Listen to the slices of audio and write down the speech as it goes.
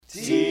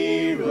Like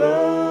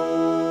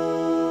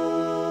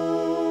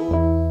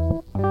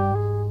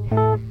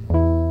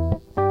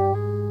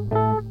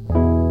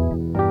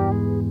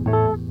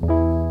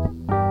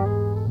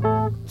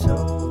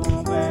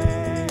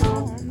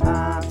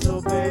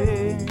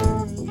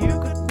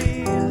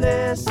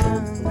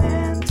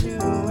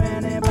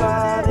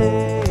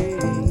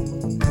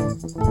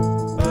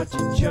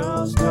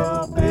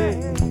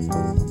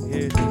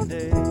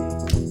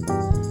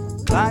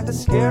the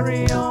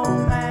scary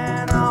old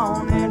man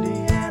on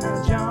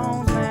Indiana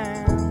Jones,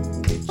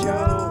 man. He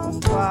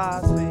chose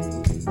wisely.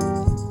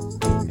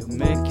 He'll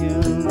make you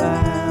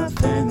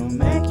laugh and he'll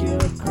make you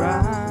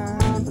cry.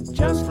 But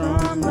just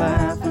from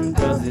laughing,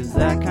 'cause he's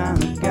that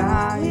kind of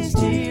guy. He's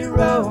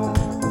T-Row,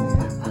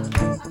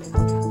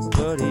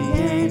 but he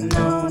ain't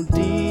no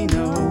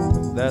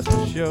Dino, that's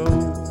for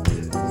sure.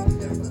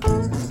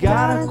 He's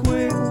got a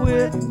quick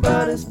wit,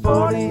 but his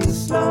 40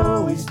 is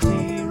slow. He's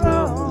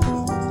T-Row.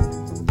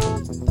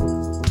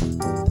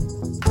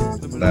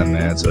 That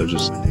man, so we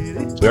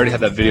already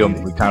had that video.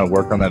 We kind of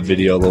worked on that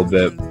video a little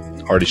bit.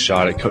 Already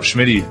shot it. Coach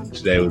Schmitty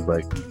today was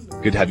like,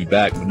 "Good to have you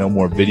back, but no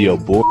more video,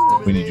 boy.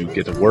 We need you to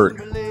get to work."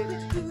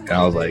 And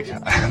I was like,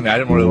 I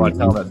didn't really want to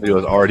tell him that video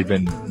has already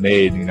been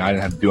made. You know, I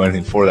didn't have to do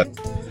anything for that.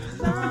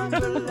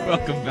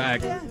 Welcome back,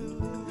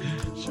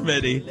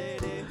 Schmitty.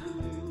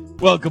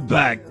 Welcome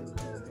back.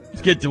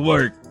 Let's get to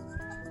work.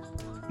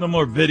 No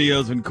more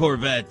videos and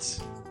Corvettes.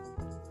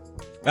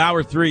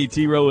 Hour 3,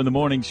 T-Row in the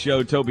Morning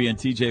Show. Toby and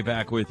TJ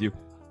back with you.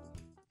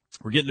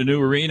 We're getting a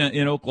new arena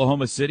in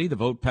Oklahoma City. The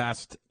vote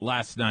passed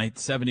last night,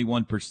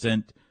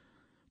 71%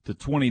 to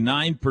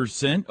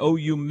 29%.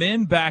 OU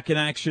men back in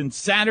action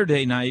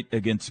Saturday night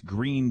against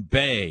Green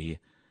Bay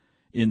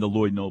in the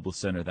Lloyd Noble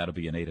Center. That'll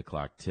be an 8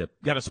 o'clock tip.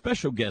 Got a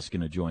special guest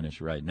going to join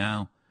us right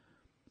now.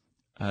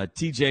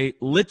 TJ,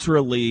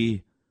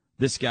 literally,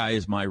 this guy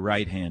is my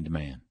right-hand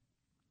man.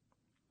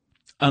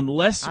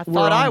 Unless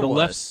we're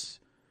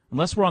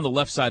on the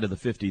left side of the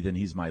 50, then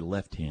he's my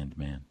left-hand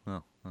man.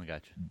 Oh, I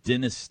got you.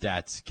 Dennis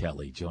Stats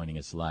Kelly joining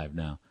us live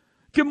now.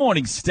 Good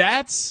morning,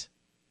 Stats.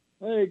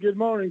 Hey, good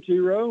morning,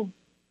 T-Row.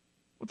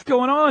 What's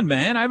going on,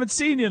 man? I haven't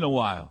seen you in a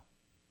while.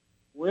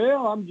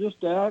 Well, I'm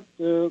just out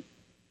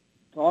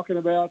talking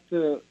about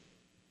the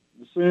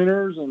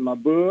Sooners and my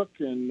book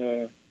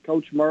and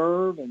Coach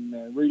Merv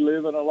and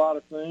reliving a lot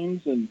of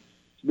things, and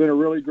it's been a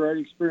really great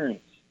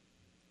experience.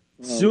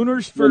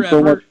 Sooners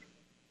forever.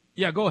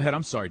 Yeah, go ahead.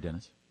 I'm sorry,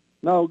 Dennis.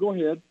 No, go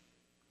ahead.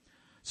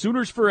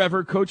 Sooners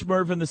forever, Coach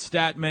Merv and the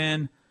Stat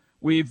Man.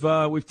 We've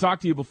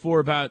talked to you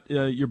before about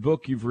your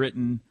book you've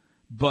written,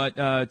 but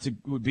it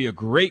would be a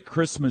great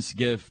Christmas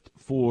gift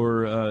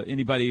for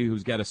anybody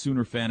who's got a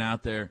Sooner fan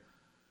out there.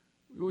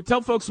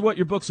 Tell folks what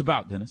your book's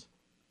about, Dennis.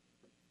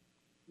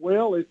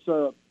 Well, it's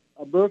a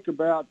book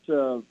about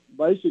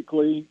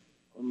basically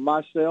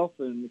myself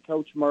and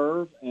Coach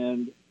Merv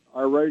and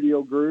our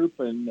radio group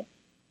and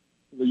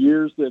the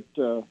years that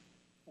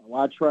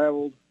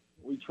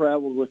we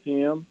traveled with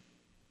him,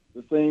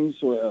 the things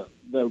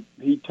that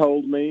he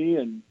told me,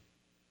 and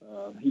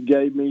he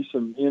gave me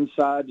some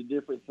insight to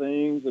different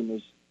things, and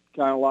was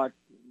kind of like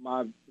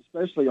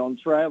especially on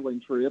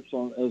traveling trips,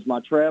 as my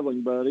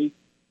traveling buddy.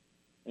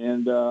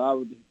 And I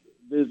would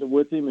visit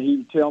with him, and he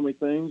would tell me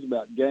things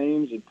about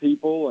games and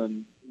people,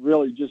 and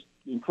really just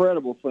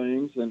incredible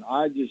things. And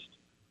I just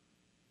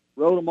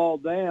wrote them all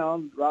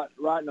down,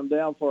 writing them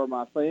down for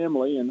my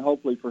family and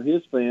hopefully for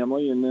his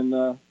family. And then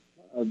I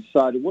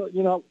decided, well,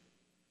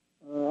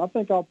 I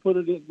think I'll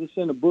put this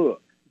in a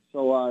book.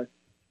 So I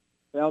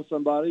found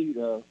somebody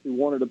who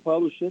wanted to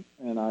publish it,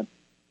 and I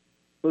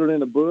put it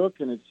in a book,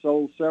 and it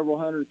sold several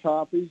hundred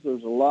copies.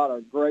 There's a lot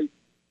of great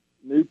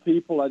new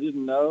people I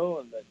didn't know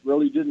and that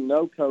really didn't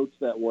know Coach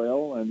that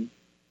well, and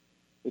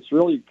it's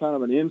really kind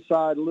of an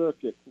inside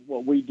look at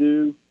what we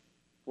do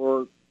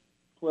for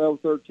 12,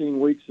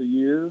 13 weeks a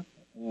year,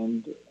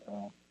 and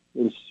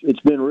it's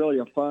been really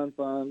a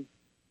fun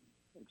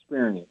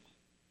experience.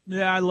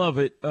 Yeah, I love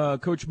it.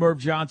 Coach Merv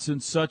Johnson,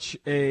 such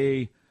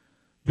a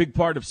big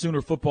part of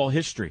Sooner football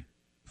history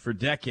for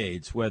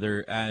decades,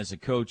 whether as a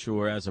coach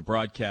or as a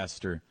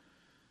broadcaster.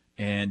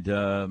 And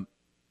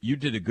you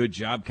did a good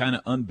job, kind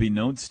of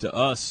unbeknownst to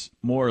us,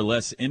 more or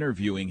less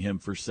interviewing him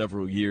for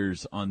several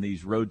years on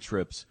these road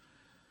trips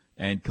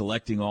and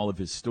collecting all of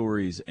his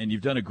stories. And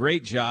you've done a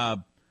great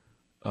job,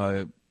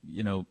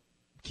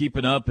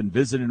 keeping up and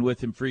visiting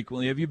with him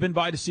frequently. Have you been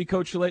by to see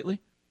Coach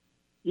lately?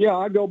 Yeah,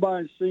 I go by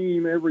and see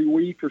him every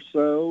week or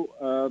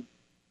so.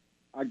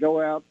 I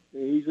go out.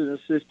 He's in an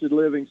assisted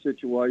living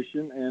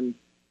situation, and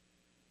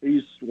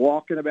he's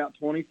walking about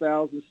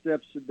 20,000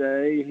 steps a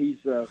day.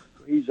 He's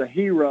a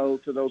hero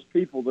to those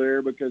people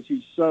there because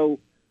he's so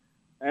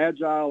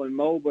agile and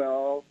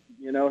mobile.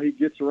 He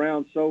gets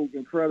around so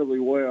incredibly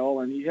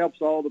well, and he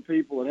helps all the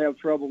people that have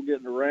trouble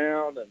getting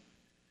around, and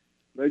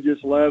they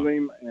just love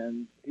him.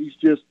 And he's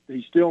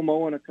still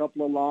mowing a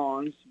couple of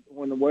lawns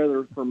when the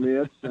weather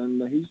permits,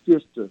 and he's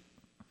just the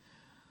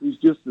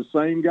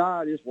same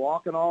guy, just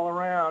walking all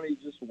around. He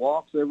just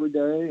walks every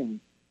day and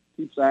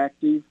keeps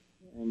active,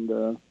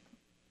 and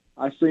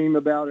I see him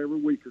about every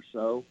week or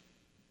so.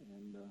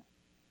 And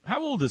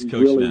how old is he's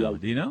Coach really, now?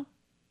 Do you know?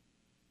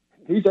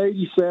 He's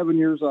 87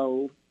 years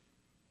old.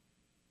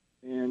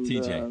 And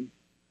TJ,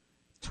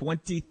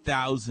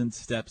 20,000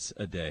 steps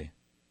a day.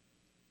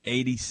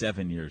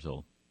 87 years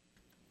old.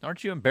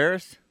 Aren't you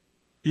embarrassed?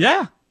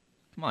 Yeah.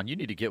 Come on, you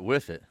need to get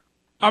with it.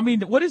 I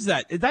mean, what is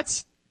that?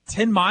 That's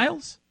 10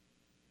 miles?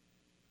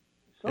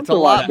 It's a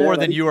lot more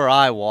than you or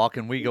I walk,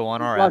 and we go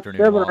on our like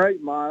afternoon 7 walk. or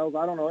 8 miles.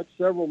 I don't know. It's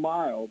several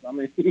miles. I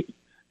mean,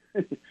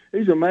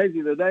 he's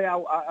amazing. The day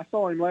I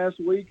saw him last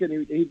week,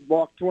 and he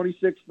walked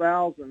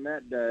 26,000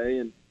 that day,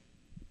 and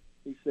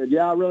he said,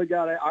 "Yeah,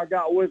 I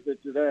got with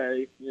it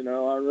today. You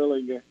know, I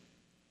really."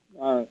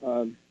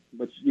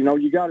 But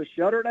you got to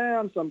shut her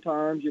down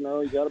sometimes. You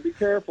got to be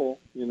careful.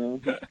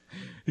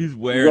 He's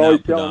wearing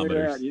out telling me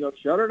pedometers. that.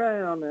 Shut her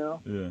down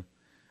now. Yeah.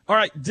 All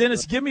right,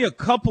 Dennis, give me a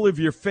couple of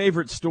your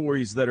favorite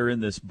stories that are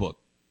in this book.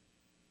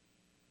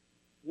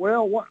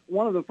 Well,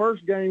 one of the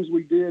first games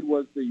we did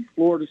was the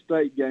Florida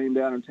State game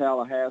down in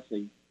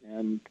Tallahassee,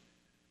 and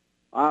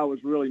I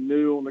was really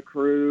new on the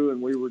crew,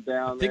 and we were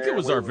down there. I think it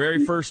was our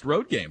very first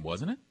road game,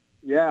 wasn't it?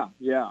 Yeah.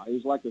 It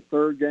was like the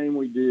third game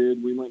we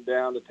did. We went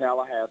down to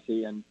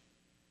Tallahassee, and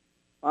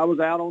I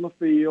was out on the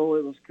field.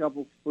 It was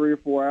 3 or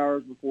 4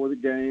 hours before the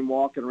game,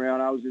 walking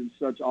around. I was in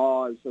such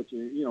awe. It's such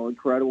a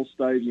incredible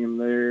stadium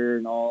there,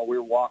 and all. We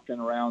were walking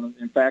around.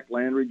 In fact,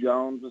 Landry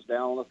Jones was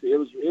down on the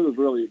field. It was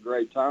really a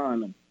great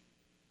time, and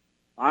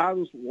I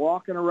was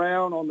walking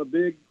around on the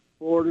big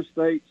Florida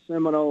State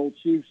Seminole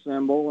Chief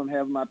symbol and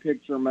having my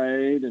picture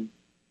made and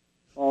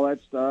all that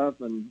stuff.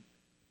 And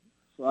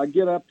so I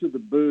get up to the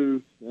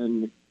booth,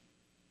 and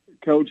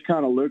Coach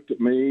kind of looked at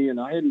me, and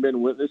I hadn't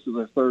been with. This is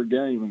the third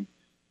game, and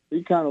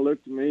he kind of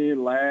looked at me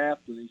and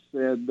laughed, and he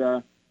said,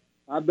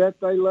 "I bet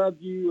they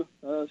loved you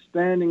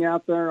standing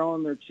out there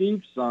on their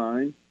Chiefs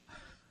sign."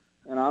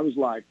 And I was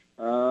like,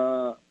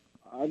 "I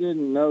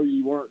didn't know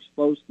you weren't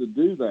supposed to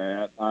do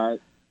that."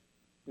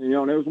 And it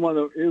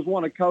was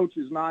one of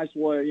Coach's nice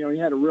way. He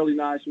had a really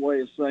nice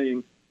way of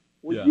saying,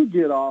 "Would you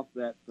get off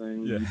that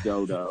thing, you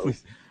dodo?"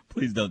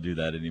 Please don't do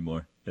that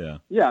anymore. Yeah.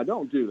 Yeah,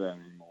 don't do that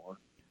anymore.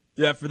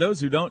 Yeah, for those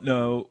who don't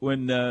know,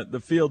 when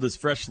the field is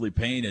freshly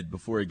painted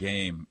before a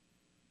game,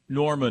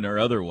 Norman or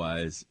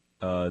otherwise,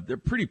 they're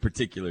pretty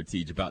particular,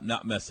 Teach, about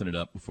not messing it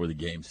up before the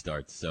game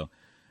starts. So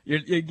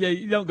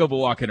you don't go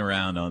walking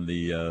around on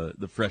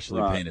the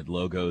freshly painted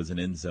logos and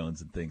end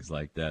zones and things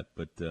like that.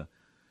 But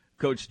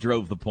Coach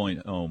drove the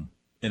point home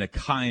in a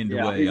kind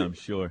way, I'm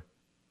sure.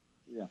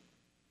 Yeah.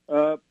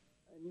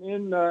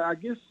 And I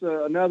guess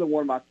another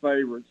one of my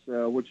favorites,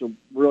 which will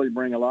really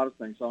bring a lot of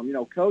things home.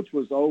 Coach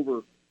was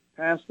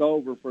passed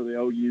over for the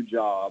OU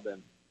job,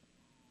 and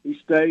he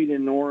stayed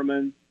in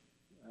Norman.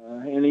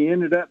 And he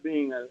ended up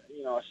being a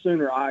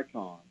Sooner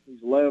icon.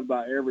 He's loved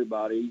by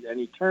everybody, and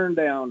he turned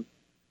down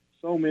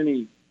so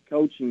many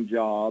coaching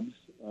jobs,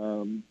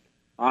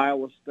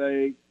 Iowa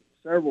State,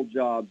 several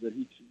jobs that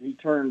he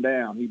turned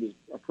down. He was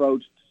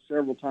approached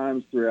several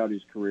times throughout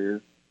his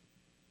career.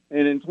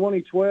 And in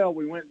 2012,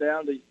 we went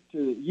down to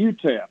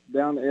UTEP,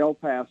 down to El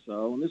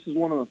Paso, and this is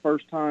one of the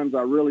first times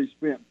I really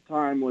spent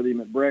time with him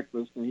at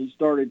breakfast, and he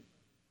started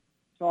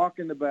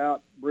talking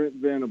about Brent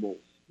Venables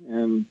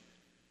and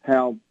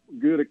how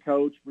good a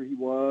coach he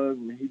was,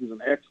 and he was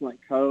an excellent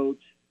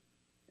coach,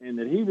 and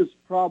that he was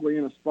probably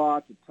in a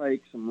spot to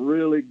take some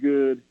really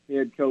good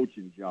head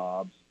coaching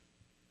jobs.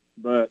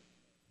 But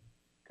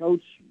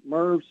Coach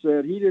Merv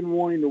said he didn't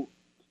want him to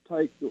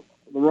take the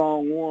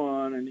wrong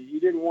one, and he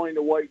didn't want him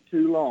to wait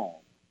too long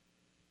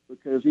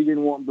because he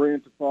didn't want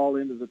Brent to fall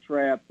into the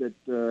trap that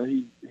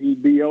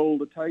he'd be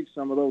old to take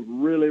some of those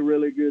really,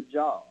 really good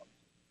jobs.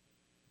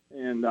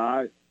 And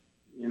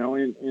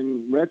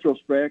in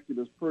retrospect, it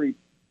was pretty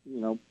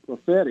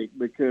prophetic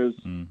because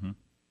he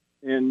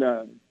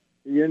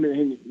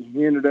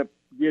ended up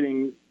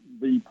getting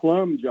the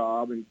plum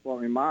job, in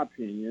my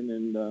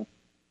opinion,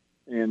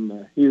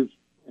 and he is,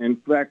 in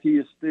fact, he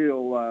is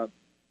still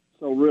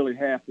so really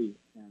happy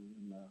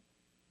and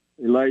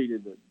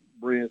elated that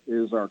Brent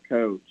is our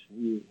coach.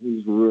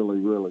 He's really,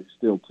 really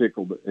still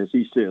tickled. As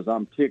he says,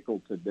 I'm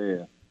tickled to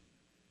death.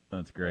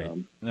 That's great.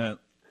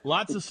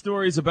 Lots of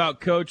stories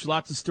about Coach,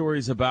 lots of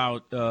stories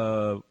about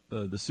the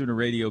Sooner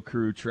radio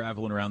crew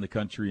traveling around the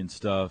country and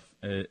stuff.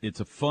 It's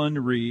a fun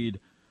read.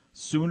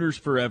 Sooners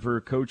Forever,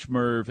 Coach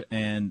Merv,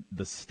 and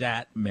the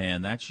Stat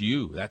Man. That's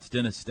you. That's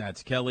Dennis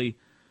Stats Kelly.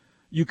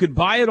 You could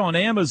buy it on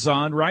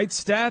Amazon, right,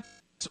 Stats?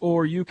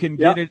 Or you can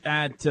get it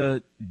at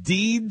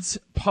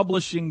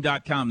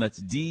deedspublishing.com. That's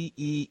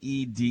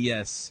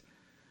DEEDS,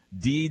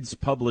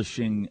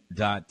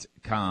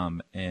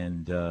 deedspublishing.com.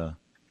 And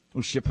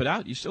we'll ship it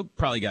out. You still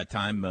probably got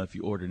time if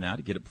you order now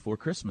to get it before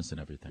Christmas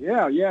and everything.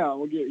 Yeah.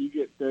 We'll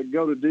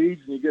go to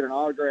Deeds and you get an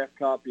autographed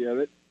copy of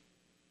it.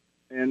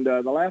 And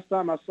the last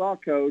time I saw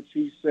Coach,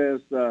 he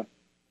says, I'm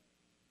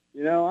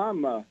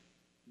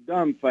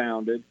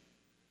dumbfounded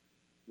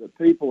that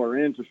people are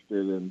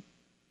interested in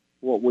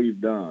what we've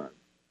done.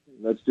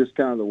 That's just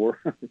kind of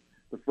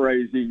the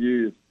phrase he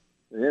used.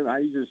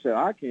 And he just said,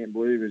 I can't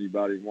believe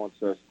anybody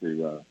wants us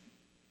to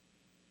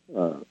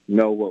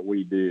know what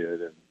we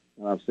did. And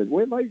I said,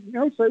 well, they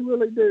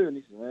really do. And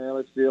he said, well,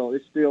 it's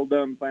still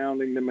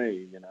dumbfounding to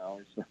me,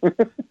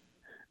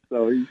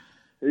 So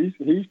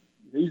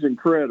he's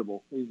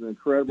incredible. He's an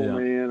incredible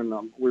man,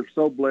 and we're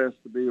so blessed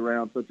to be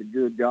around such a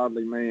good,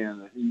 godly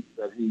man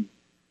that he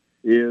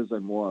is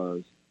and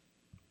was.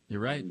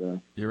 You're right.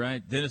 You're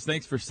right, Dennis.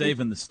 Thanks for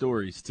saving the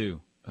stories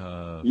too.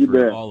 You for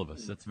bet. all of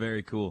us. That's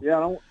very cool. Yeah.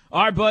 All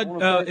right,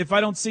 bud. If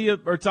I don't see you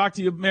or talk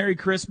to you, Merry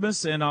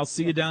Christmas, and I'll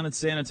see you down in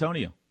San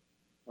Antonio.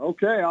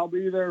 Okay, I'll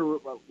be there,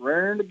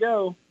 raring to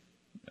go.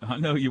 I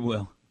know you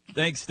will.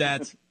 Thanks,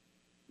 Stats.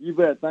 You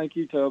bet. Thank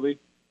you, Toby.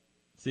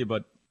 See you,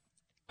 bud.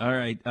 All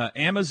right,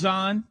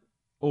 Amazon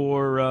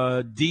or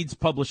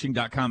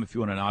deedspublishing.com if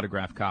you want an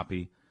autographed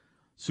copy.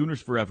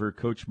 Sooners Forever,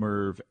 Coach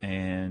Merv,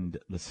 and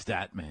the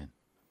Stat Man.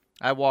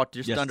 I walked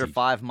just under Steve.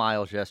 5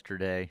 miles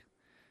yesterday,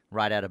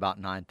 right at about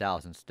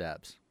 9,000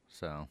 steps.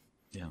 So,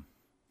 yeah,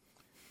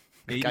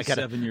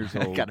 87 years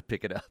old. Got to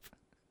pick it up.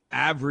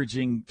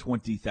 Averaging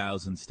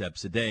 20,000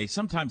 steps a day.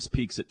 Sometimes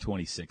peaks at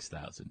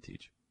 26,000.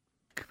 Teach.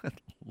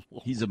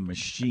 He's a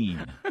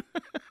machine.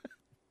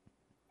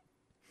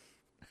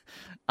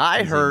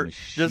 I hurt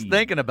just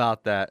thinking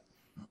about that.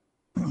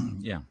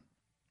 Yeah.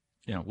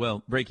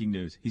 Well, breaking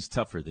news. He's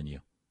tougher than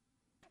you.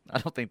 I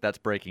don't think that's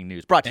breaking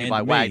news. Brought to you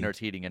by Wagner's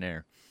Heating and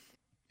Air.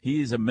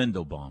 He is a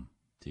Mendelbaum,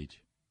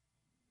 Teach.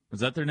 Was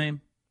that their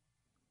name?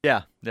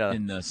 Yeah.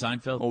 In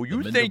Seinfeld? Oh,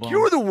 you think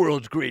you're the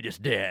world's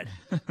greatest dad.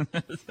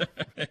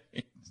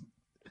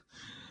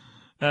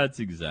 That's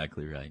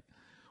exactly right.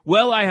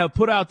 Well, I have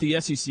put out the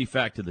SEC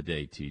fact of the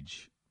day,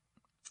 Teach.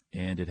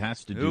 And it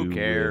has to do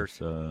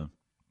with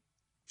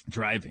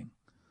driving.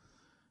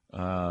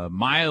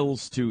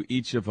 Miles to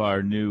each of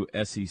our new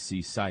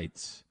SEC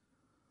sites.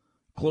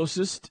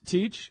 Closest,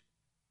 Teach?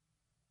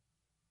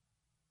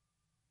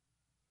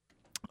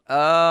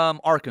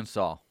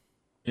 Arkansas.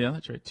 Yeah,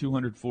 that's right.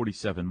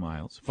 247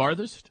 miles.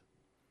 Farthest?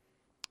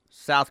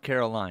 South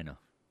Carolina.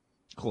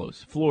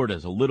 Close.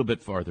 Florida's a little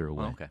bit farther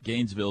away. Okay.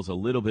 Gainesville's a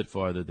little bit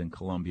farther than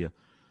Columbia.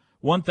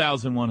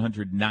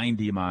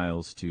 1,190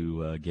 miles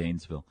to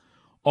Gainesville.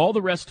 All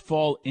the rest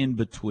fall in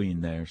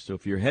between there. So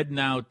if you're heading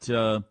out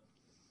on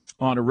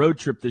a road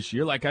trip this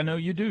year, like I know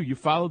you do, you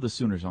follow the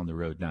Sooners on the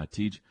road now,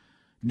 Teach.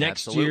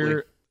 Next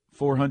year,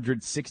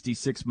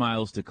 466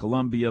 miles to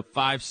Columbia,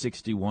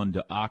 561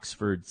 to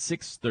Oxford,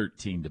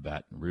 613 to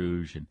Baton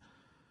Rouge, and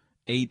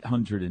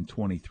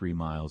 823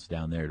 miles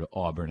down there to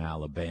Auburn,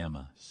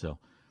 Alabama. So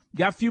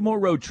got a few more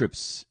road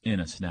trips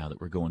in us now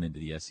that we're going into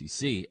the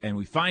SEC, and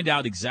we find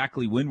out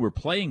exactly when we're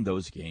playing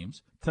those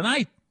games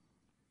tonight.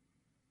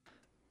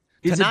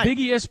 Is it Big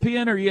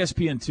ESPN or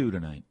ESPN2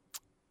 tonight?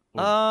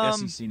 Or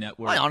SEC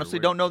Network? I honestly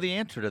don't know the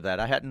answer to that.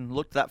 I hadn't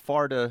looked that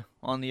far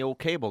on the old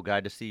cable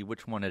guide to see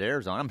which one it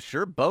airs on. I'm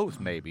sure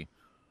both, maybe.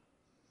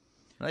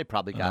 They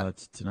probably got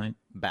it's tonight.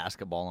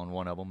 Basketball on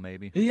one of them,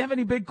 maybe. Do you have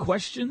any big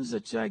questions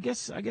that I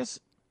guess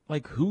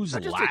like who's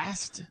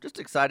last? Just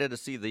excited to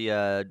see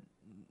the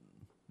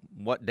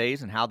what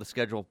days and how the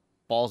schedule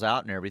falls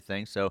out and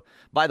everything. So,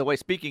 by the way,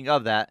 speaking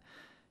of that,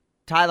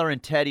 Tyler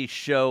and Teddy's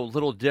show, a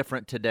little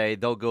different today.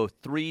 They'll go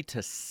 3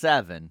 to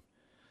 7.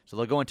 So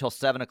they'll go until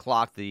 7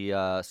 o'clock.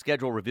 The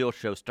schedule reveal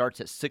show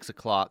starts at 6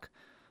 o'clock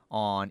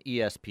on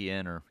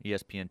ESPN or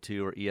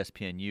ESPN2 or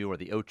ESPNU or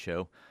the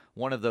Ocho,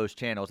 one of those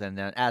channels. And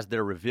then as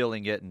they're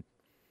revealing it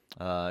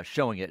and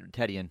showing it,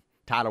 Teddy and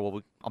Tyler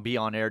will be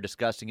on air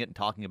discussing it and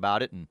talking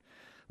about it and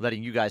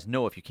letting you guys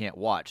know if you can't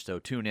watch. So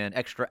tune in,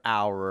 extra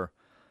hour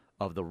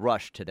of the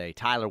rush today.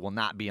 Tyler will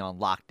not be on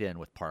Locked In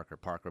with Parker.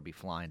 Parker will be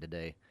flying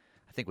today,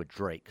 I think with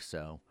Drake.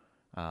 So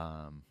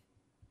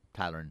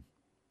Tyler and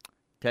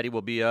Teddy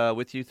will be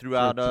with you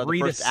throughout the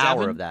first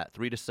hour of that,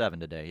 3 to 7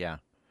 today, yeah.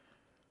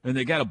 And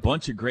they got a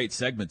bunch of great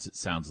segments, it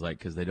sounds like,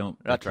 because they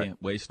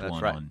can't waste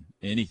one on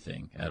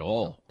anything at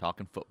all.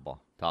 Talking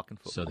football.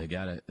 So they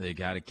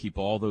gotta keep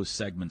all those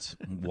segments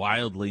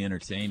wildly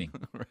entertaining.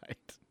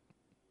 Right.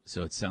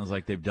 So it sounds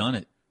like they've done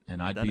it,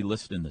 and I'd be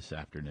listening this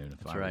afternoon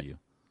if I were you.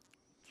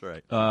 That's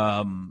right.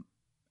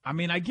 I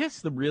mean, I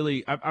guess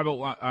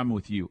I'm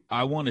with you.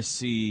 I want to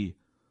see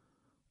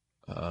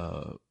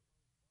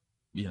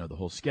the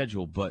whole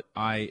schedule, but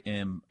I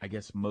am, I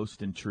guess,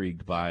 most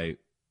intrigued by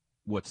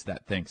what's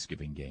that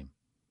Thanksgiving game.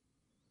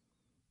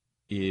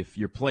 If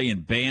you're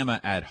playing Bama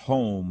at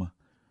home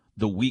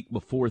the week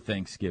before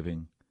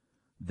Thanksgiving,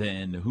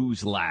 then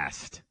who's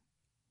last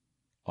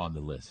on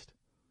the list?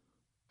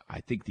 I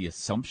think the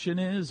assumption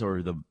is,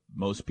 or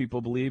most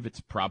people believe,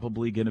 it's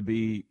probably going to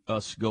be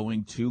us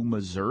going to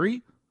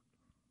Missouri.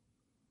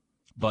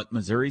 But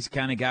Missouri's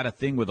kind of got a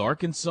thing with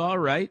Arkansas,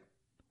 right?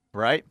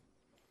 Right.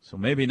 So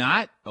maybe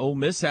not. Ole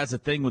Miss has a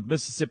thing with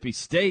Mississippi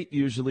State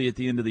usually at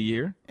the end of the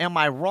year. Am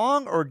I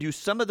wrong, or do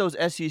some of those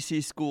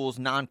SEC schools'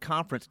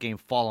 non-conference games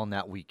fall on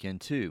that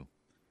weekend too?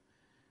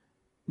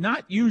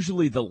 Not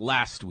usually the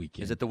last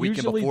weekend. Is it the weekend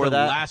usually before that?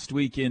 Usually the last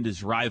weekend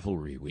is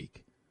rivalry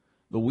week.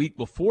 The week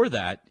before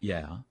that,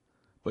 yeah.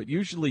 But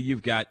usually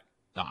you've got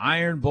the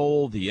Iron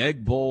Bowl, the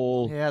Egg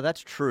Bowl. Yeah,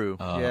 that's true.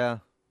 Yeah.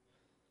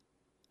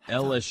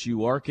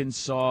 LSU,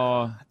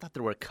 Arkansas. I thought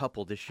there were a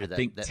couple this year. I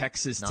think that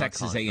Texas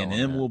non-con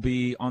A&M will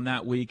be on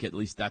that week. At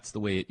least that's the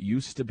way it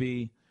used to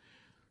be.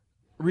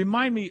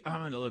 Remind me. I'm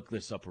going to look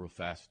this up real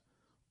fast.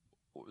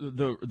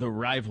 The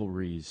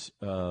rivalries.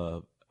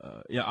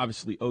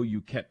 Obviously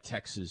OU kept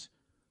Texas.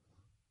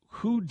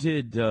 Who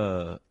did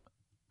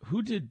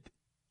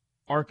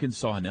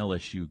Arkansas and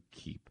LSU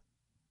keep?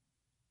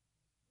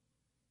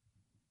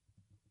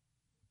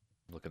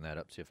 Looking that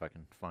up, see if I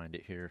can find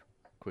it here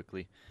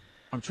quickly.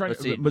 I'm trying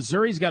Let's to. see.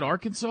 Missouri's got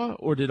Arkansas,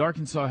 or did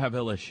Arkansas have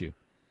LSU?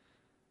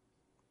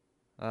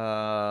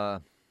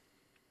 Trying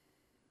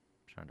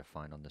to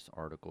find on this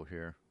article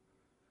here.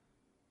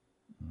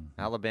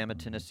 Alabama,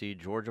 Tennessee,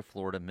 Georgia,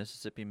 Florida,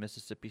 Mississippi,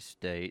 Mississippi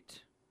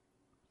State.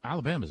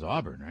 Alabama's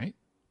Auburn, right?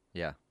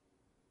 Yeah.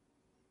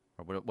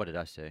 Or what did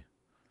I say?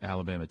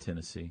 Alabama,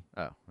 Tennessee.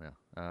 Oh, yeah.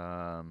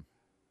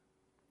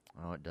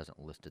 It doesn't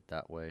list it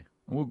that way.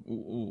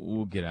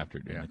 We'll get after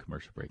it during the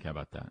commercial break. How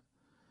about that?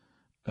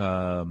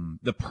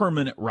 The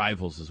permanent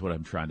rivals is what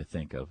I'm trying to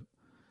think of.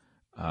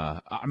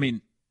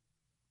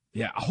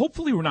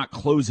 Hopefully we're not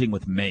closing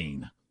with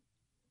Maine.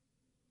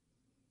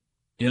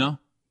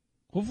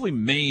 Hopefully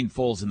Maine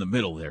falls in the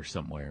middle there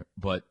somewhere.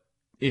 But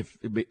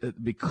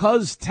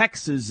because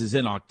Texas is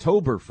in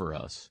October for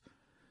us,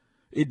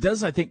 it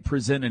does, I think,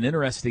 present an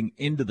interesting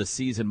end of the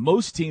season.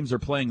 Most teams are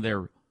playing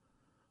their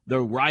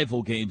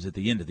rival games at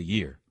the end of the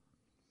year.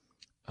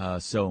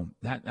 So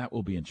that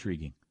will be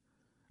intriguing.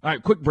 All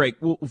right, quick break.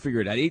 We'll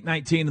figure it out.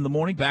 8:19 in the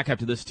morning. Back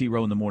after this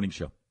T-Row in the Morning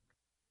Show.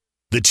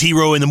 The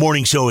T-Row in the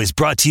Morning Show is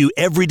brought to you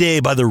every day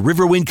by the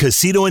Riverwind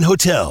Casino and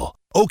Hotel,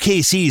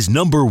 OKC's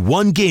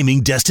 #1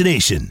 gaming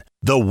destination.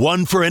 The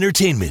one for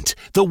entertainment,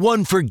 the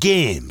one for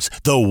games,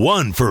 the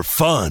one for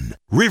fun.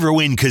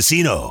 Riverwind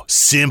Casino,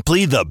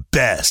 simply the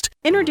best.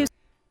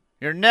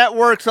 Your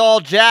network's all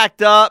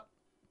jacked up.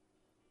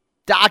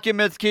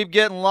 Documents keep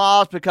getting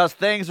lost because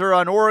things are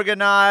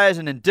unorganized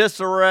and in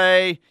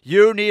disarray.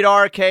 You need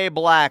RK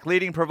Black,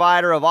 leading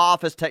provider of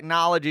office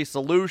technology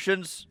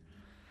solutions.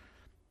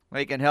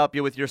 They can help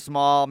you with your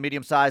small,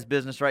 medium-sized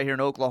business right here in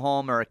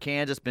Oklahoma or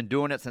Kansas. Been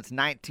doing it since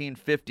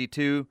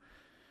 1952.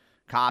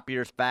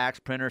 Copiers, fax,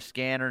 printer,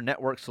 scanner,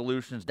 network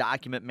solutions,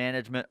 document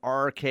management,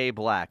 RK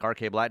Black.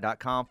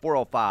 RKBlack.com,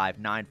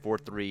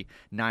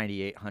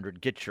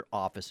 405-943-9800. Get your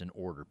office in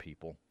order,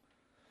 people.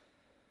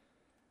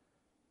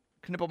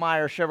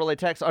 Knippelmeyer Chevrolet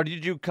text. Or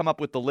did you come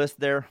up with the list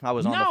there? I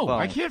was on the phone. No,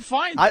 I can't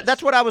find it.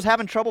 That's what I was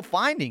having trouble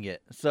finding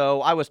it.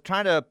 So I was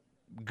trying to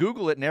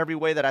Google it in every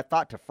way that I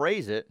thought to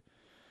phrase it.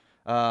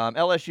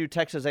 LSU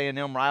Texas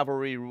A&M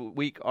rivalry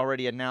week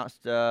already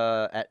announced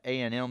at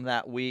A&M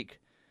that week.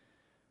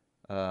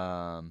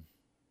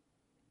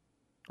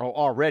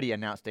 Already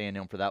announced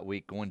A&M for that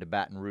week, going to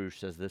Baton Rouge,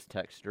 says this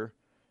texter.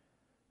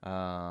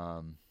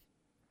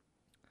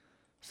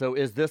 So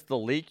is this the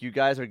leak? You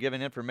guys are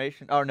giving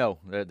information? Oh, no,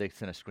 they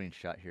sent a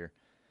screenshot here.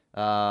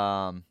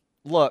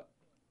 Look,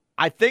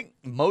 I think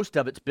most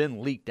of it's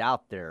been leaked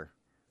out there.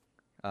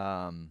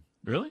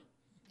 Really?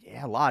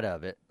 Yeah, a lot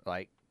of it.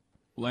 Like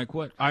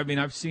what? I mean,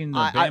 I've seen the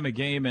Bama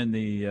game and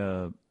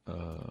the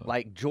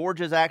like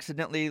Georgia's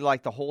accidentally,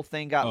 like the whole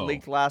thing got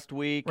leaked last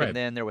week, right. And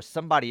then there was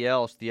somebody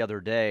else the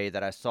other day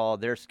that I saw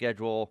their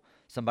schedule.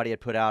 Somebody had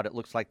put out, it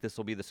looks like this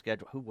will be the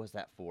schedule. Who was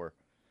that for?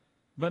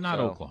 But not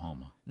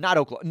Oklahoma. Not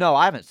Oklahoma. No,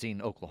 I haven't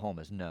seen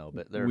Oklahoma's, no.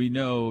 But we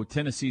know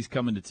Tennessee's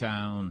coming to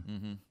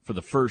town for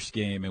the first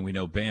game, and we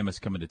know Bama's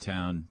coming to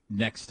town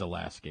next to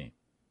last game.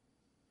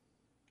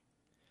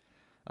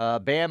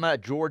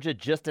 Bama, Georgia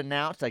just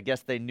announced. I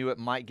guess they knew it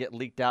might get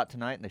leaked out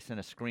tonight, and they sent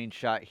a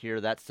screenshot here.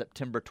 That's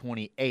September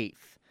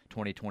 28th,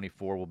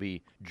 2024 will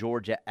be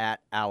Georgia at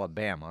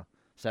Alabama,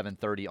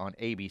 7:30 on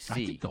ABC.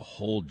 I think the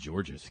whole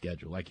Georgia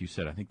schedule, like you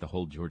said, got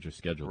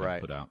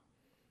put out.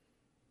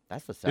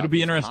 That's the It'll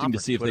be interesting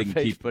Conference to see if they can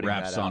keep putting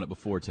wraps that on out. it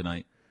before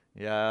tonight.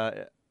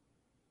 Yeah,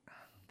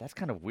 that's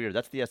kind of weird.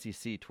 That's the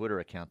SEC Twitter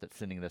account that's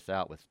sending this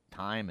out with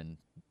time and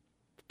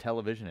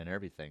television and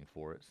everything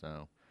for it.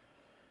 So,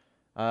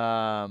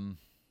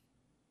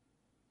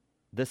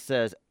 this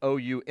says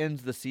OU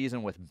ends the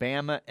season with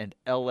Bama and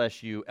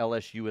LSU.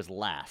 LSU is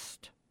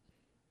last.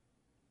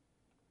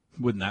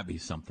 Wouldn't that be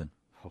something?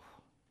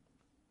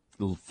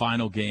 The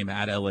final game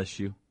at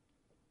LSU.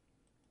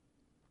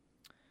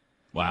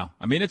 Wow.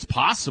 I mean, it's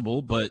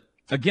possible, but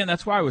again,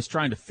 that's why I was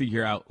trying to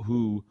figure out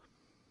who.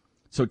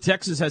 So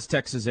Texas has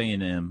Texas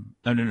A&M.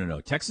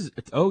 No. Texas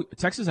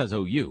has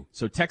OU.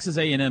 So Texas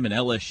A&M and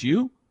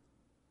LSU,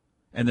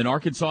 and then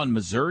Arkansas and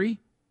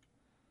Missouri.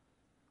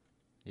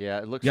 Yeah,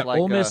 it looks you got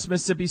like Ole Miss,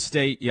 Mississippi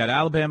State. You got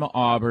Alabama,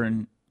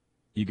 Auburn.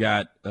 You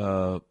got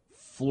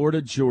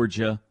Florida,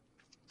 Georgia,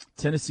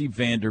 Tennessee,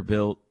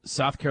 Vanderbilt,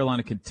 South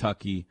Carolina,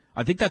 Kentucky.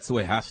 I think that's the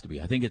way it has to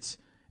be. I think it's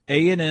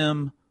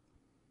A&M.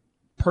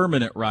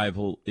 Permanent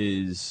rival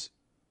is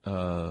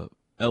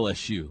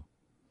LSU.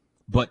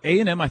 But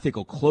A&M, I think,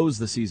 will close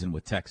the season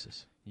with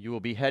Texas. You will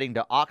be heading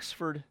to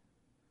Oxford,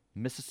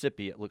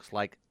 Mississippi, it looks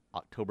like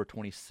October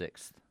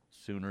 26th.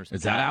 Sooners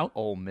Is that out?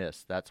 Ole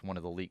Miss. That's one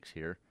of the leaks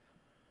here.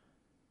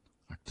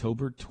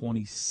 October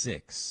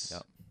 26th.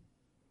 Yep.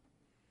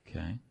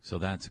 Okay, so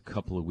that's a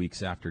couple of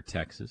weeks after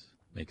Texas.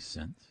 Makes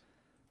sense.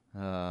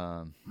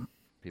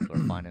 People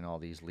are finding all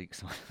these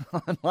leaks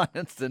online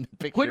and sending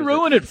pictures. Quit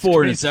ruining it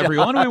for us,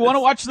 everyone. We want to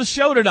watch the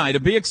show tonight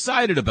and be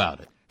excited about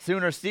it.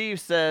 Sooner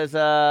Steve says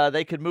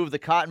they could move the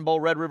Cotton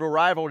Bowl Red River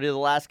rivalry to the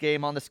last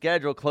game on the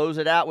schedule, close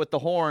it out with the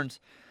Horns.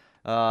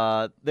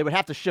 They would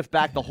have to shift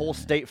back the whole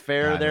state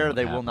fair there.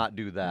 They will not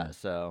do that.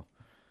 So,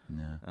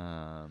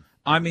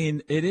 I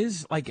mean, it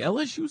is like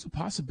LSU's a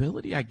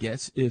possibility, I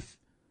guess. If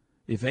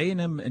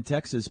A&M and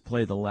Texas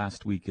play the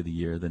last week of the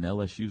year, then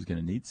LSU's going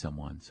to need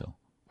someone. So,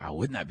 wow,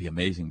 wouldn't that be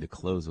amazing to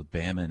close with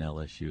Bama and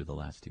LSU the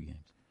last 2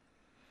 games?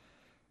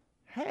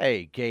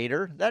 Hey,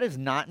 Gator, that is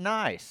not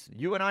nice.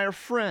 You and I are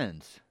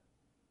friends.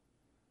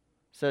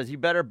 Says, you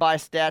better buy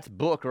Stats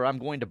book or I'm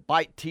going to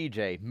bite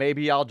TJ.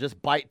 Maybe I'll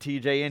just bite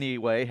TJ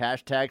anyway.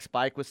 Hashtag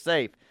Spike was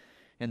safe.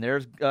 And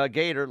there's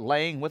Gator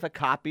laying with a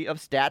copy of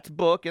Stats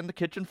book in the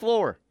kitchen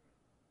floor.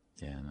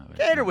 Yeah, no.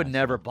 Gator would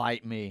never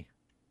bite me.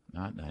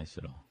 Not nice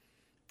at all.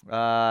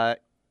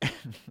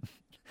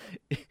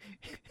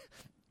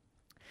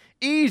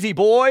 Easy,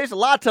 boys.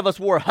 Lots of us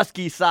wore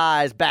Husky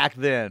size back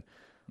then.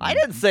 I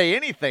didn't say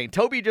anything.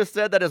 Toby just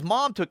said that his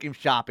mom took him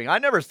shopping. I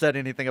never said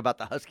anything about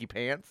the Husky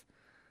pants.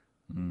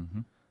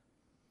 Mm-hmm.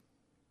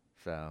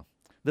 So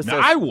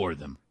I wore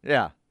them.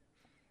 Yeah.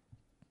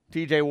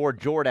 TJ wore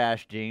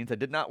Jordache jeans. I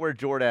did not wear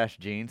Jordache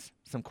jeans.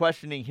 Some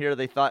questioning here.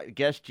 They thought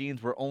Guess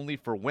jeans were only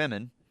for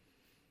women.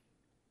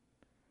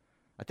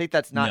 I think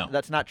that's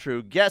not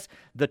true. Guess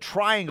the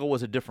triangle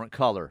was a different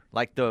color.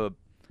 Like the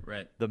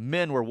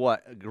men were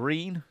what?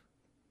 Green?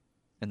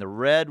 And the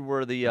red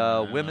were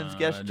the women's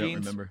Guess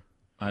jeans?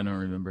 I don't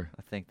remember.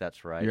 I think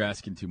that's right. You're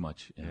asking too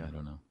much. Yeah. I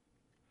don't know.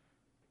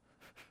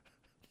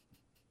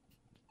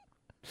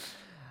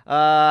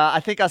 I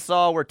think I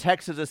saw where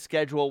Texas's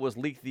schedule was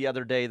leaked the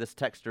other day, this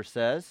texter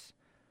says.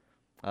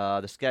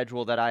 The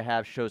schedule that I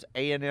have shows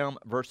A&M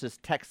versus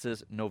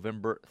Texas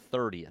November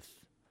 30th.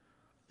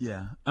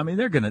 Yeah. I mean,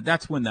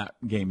 that's when that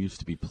game used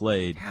to be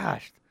played.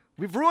 Gosh,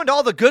 we've ruined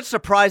all the good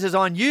surprises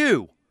on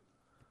you.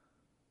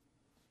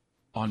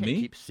 On Can't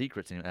me? Keep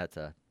secrets. That's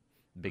a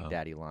Big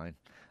Daddy line.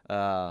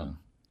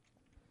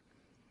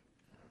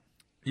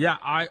 Yeah,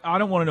 I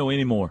don't want to know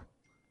any more.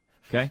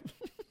 Okay?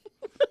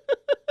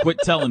 Quit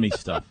telling me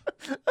stuff.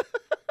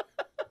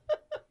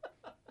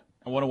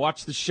 I want to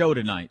watch the show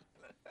tonight.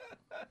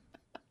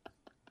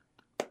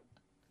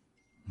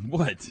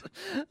 What?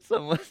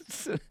 The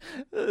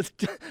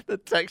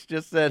text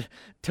just said,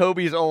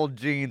 Toby's old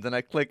jeans, and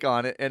I click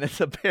on it, and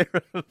it's a pair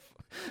of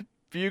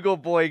Bugle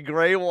Boy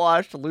gray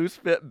washed, loose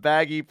fit,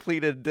 baggy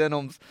pleated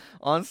denims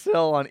on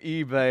sale on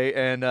eBay,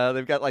 and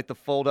they've got like the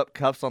fold up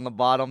cuffs on the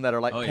bottom that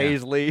are like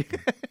paisley.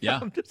 Yeah.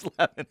 I'm just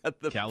laughing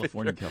at the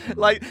California cuff.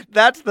 Like,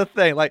 that's the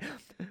thing. Like,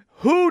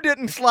 who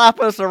didn't slap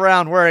us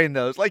around wearing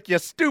those? Like, you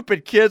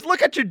stupid kids,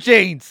 look at your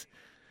jeans.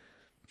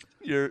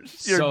 Your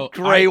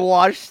gray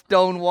washed,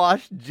 stone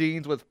washed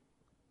jeans with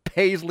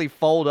paisley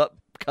fold up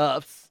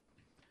cuffs.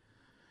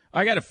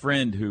 I got a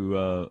friend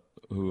who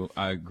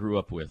I grew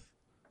up with.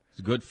 He's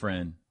a good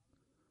friend.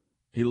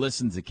 He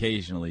listens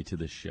occasionally to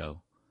this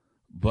show,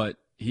 but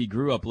he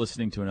grew up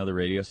listening to another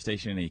radio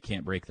station, and he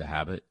can't break the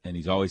habit, and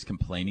he's always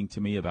complaining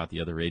to me about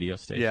the other radio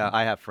station. Yeah,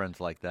 I have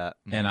friends like that.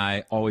 And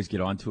I always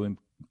get on to him.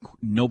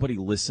 Nobody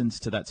listens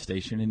to that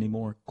station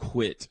anymore.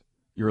 Quit.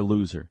 You're a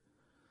loser.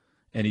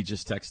 And he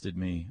just texted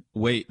me,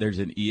 wait, there's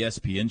an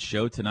ESPN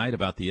show tonight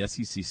about the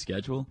SEC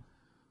schedule?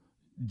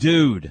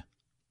 Dude,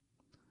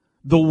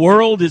 the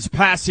world is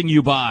passing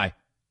you by.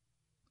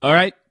 All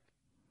right?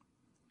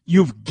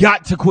 You've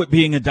got to quit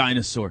being a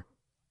dinosaur.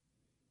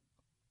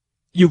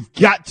 You've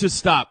got to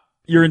stop.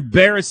 You're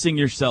embarrassing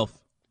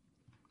yourself.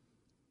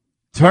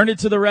 Turn it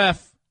to the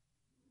ref.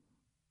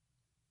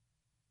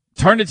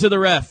 Turn it to the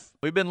ref.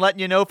 We've been letting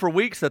you know for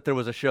weeks that there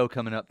was a show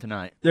coming up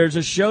tonight. There's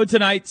a show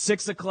tonight,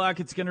 6 o'clock.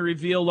 It's going to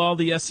reveal all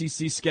the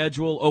SEC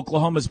schedule.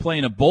 Oklahoma's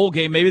playing a bowl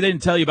game. Maybe they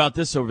didn't tell you about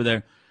this over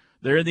there.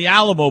 They're in the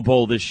Alamo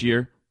Bowl this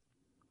year.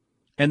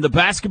 And the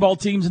basketball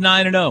team's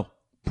 9-0.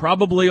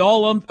 Probably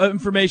all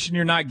information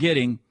you're not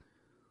getting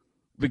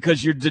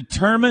because you're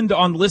determined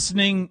on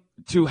listening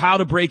to how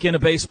to break in a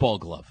baseball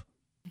glove.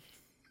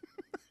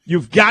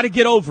 You've got to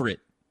get over it.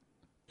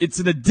 It's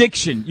an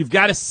addiction. You've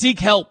got to seek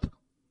help.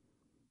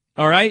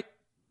 All right?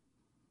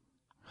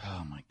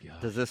 Oh, my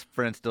God. Does this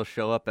friend still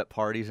show up at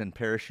parties in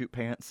parachute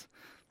pants?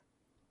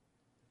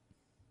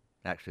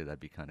 Actually, that'd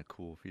be kind of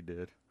cool if he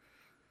did.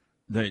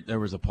 There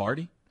was a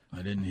party?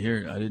 I didn't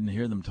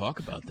hear them talk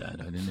about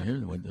that. I didn't hear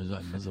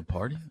there's a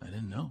party? I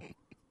didn't know.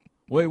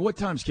 Wait, what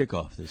time's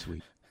kickoff this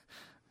week?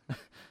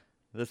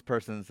 This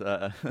person's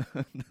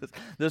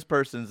this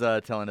person's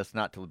telling us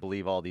not to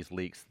believe all these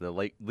leaks.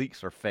 The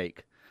leaks are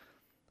fake.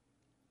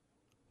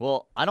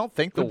 Well, I don't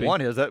think the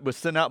one is. That was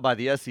sent out by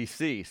the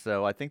SEC,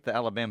 so I think the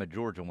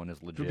Alabama-Georgia one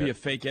is legit. Could be a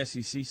fake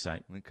SEC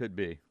site. It could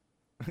be.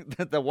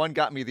 The one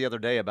got me the other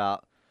day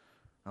about,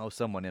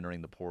 someone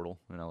entering the portal,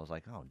 and I was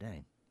like, oh,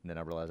 dang. And then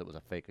I realized it was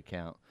a fake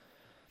account.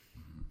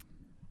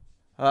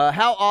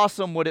 How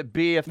awesome would it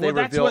be if they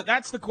revealed...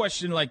 That's the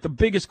question, like the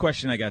biggest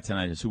question I got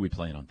tonight is who we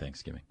playing on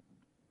Thanksgiving.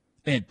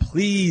 And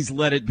please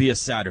let it be a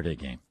Saturday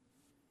game,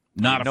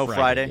 not a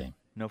Friday game.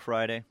 No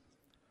Friday?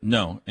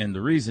 No, and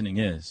the reasoning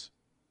is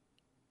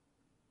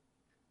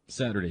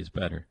Saturday's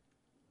better.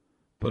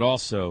 But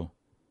also,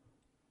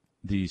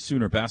 the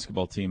Sooner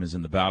basketball team is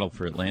in the battle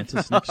for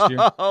Atlantis next year.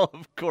 Oh,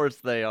 of course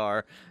they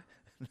are.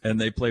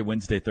 And they play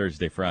Wednesday,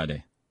 Thursday,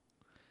 Friday.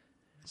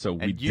 So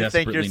we you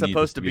think you're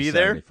supposed to be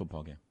there?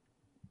 Football game.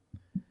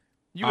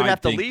 You would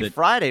have to leave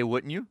Friday,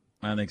 wouldn't you?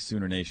 I think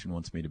Sooner Nation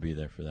wants me to be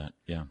there for that.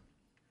 Yeah.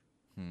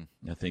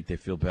 I think they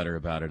feel better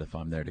about it if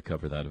I'm there to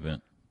cover that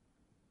event.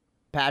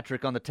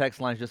 Patrick on the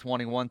text line is just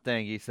wanting one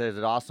thing. He says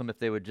it's awesome if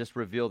they would just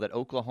reveal that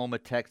Oklahoma,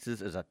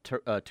 Texas is a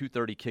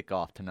 2:30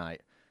 kickoff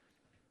tonight.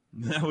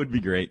 That would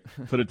be great.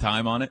 Put a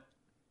time on it.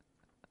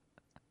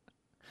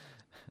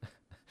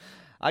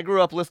 I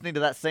grew up listening to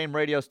that same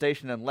radio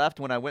station and left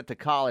when I went to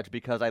college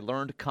because I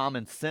learned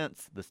common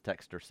sense, this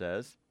texter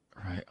says.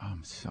 Right.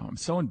 I'm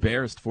so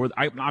embarrassed for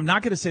I'm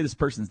not going to say this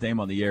person's name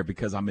on the air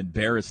because I'm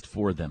embarrassed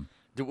for them.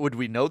 Would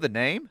we know the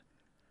name?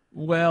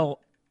 Well,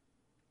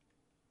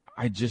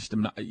 I just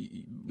am not.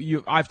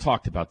 I've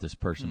talked about this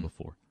person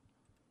before.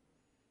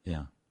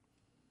 Yeah.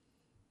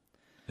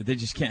 They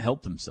just can't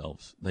help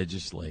themselves. They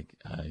just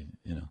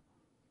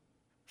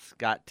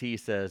Scott T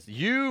says,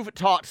 you've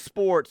taught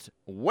sports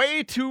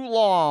way too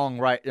long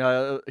right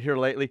here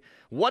lately.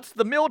 What's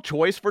the meal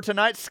choice for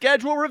tonight's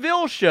schedule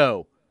reveal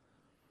show?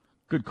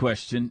 Good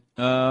question.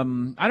 I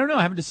don't know.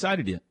 I haven't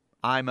decided yet.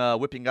 I'm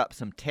whipping up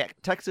some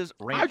Texas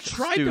ranch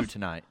stew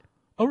tonight.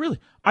 Oh, really?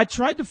 I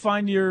tried to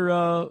find your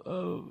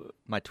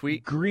my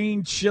tweet.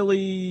 Green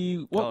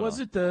chili. What was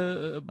it?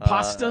 The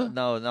pasta?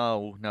 No.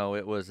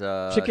 It was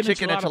chicken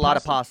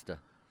enchilada pasta.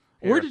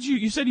 Where did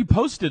you said you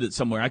posted it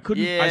somewhere? I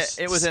couldn't. Yeah,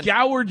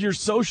 scoured your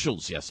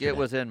socials yesterday. It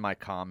was in my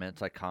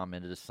comments. I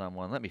commented to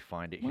someone. Let me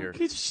find it here.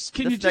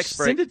 Can you just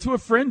send it to a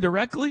friend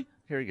directly?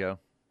 Here you go.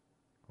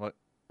 What?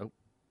 Oh,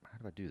 how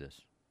do I do this?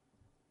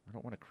 I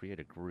don't want to create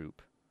a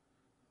group.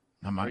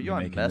 Are you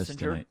on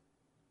Messenger?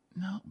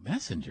 No,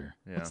 Messenger.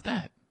 Yeah. What's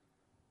that?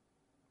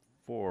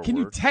 Forward. Can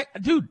you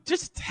dude?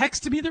 Just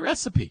text me the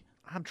recipe.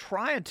 I'm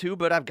trying to,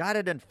 but I've got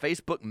it in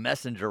Facebook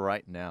Messenger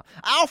right now.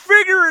 I'll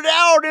figure it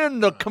out in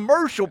the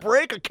commercial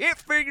break. I can't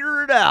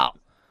figure it out.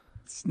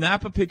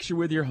 Snap a picture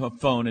with your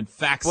phone and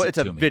fax it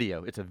to me.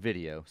 It's a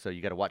video, so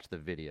you got to watch the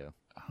video.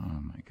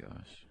 Oh my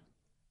gosh.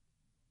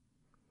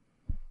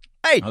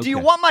 Hey, do you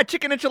want my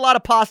chicken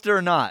enchilada pasta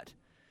or not?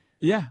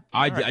 Yeah,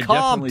 I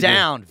calm definitely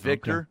down, do.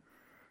 Victor. Okay.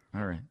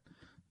 All right,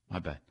 my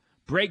bad.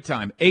 Break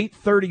time,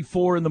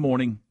 8:34 in the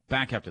morning.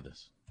 Back after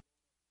this.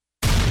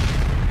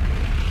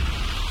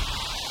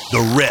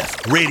 The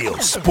Ref Radio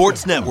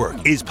Sports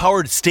Network is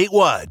powered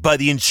statewide by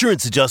the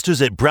insurance adjusters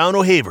at Brown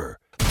O'Haver.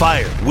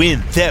 Fire,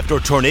 wind, theft,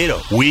 or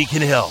tornado, we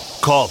can help.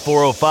 Call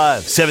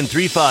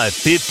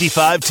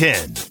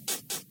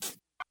 405-735-5510.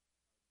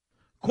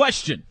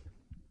 Question.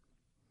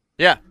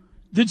 Yeah.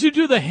 Did you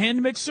do the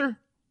hand mixer?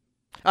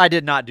 I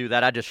did not do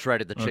that. I just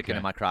shredded the chicken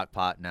in my crock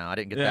pot now. I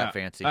didn't get that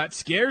fancy. That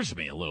scares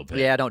me a little bit.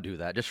 Yeah, don't do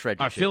that. Just shred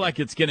your chicken. I feel like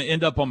it's going to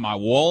end up on my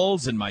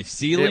walls and my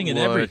ceiling and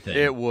everything.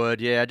 It would,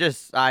 yeah.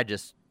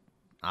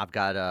 I've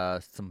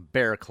got some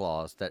bear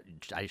claws that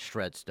I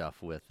shred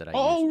stuff with.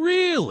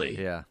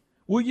 Really? Yeah.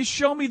 Will you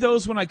show me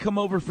those when I come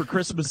over for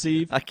Christmas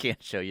Eve? I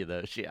can't show you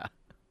those, yeah.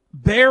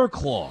 Bear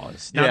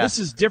claws. Now, this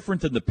is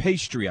different than the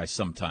pastry I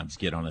sometimes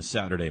get on a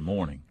Saturday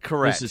morning.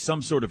 Correct. This is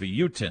some sort of a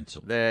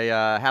utensil. They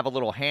have a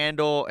little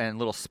handle and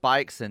little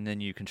spikes, and then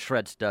you can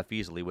shred stuff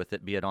easily with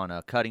it, be it on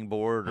a cutting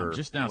board or I'm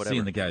just now whatever.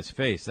 Seeing the guy's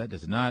face. That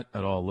does not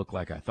at all look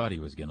like I thought he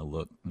was going to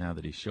look now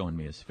that he's showing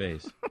me his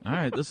face. All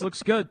right, this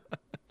looks good.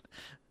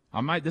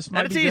 This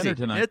might be dinner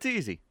tonight. It's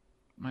easy.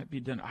 Might be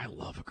dinner. I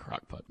love a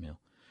crock pot meal.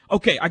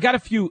 Okay, I got a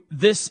few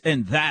this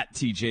and that,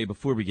 TJ,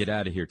 before we get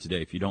out of here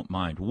today, if you don't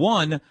mind.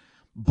 One,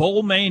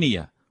 Bowl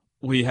Mania.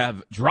 We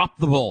have dropped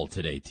the bowl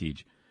today,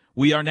 TJ.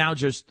 We are now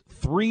just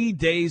 3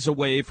 days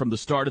away from the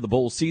start of the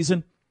bowl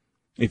season.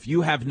 If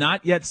you have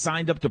not yet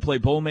signed up to play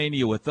Bowl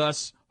Mania with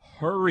us,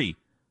 hurry.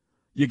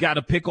 You got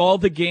to pick all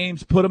the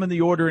games, put them in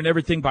the order and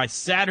everything by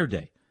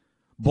Saturday.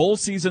 Bowl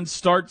season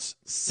starts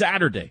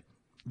Saturday.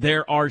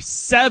 There are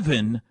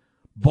 7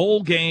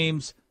 bowl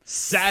games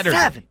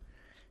Saturday.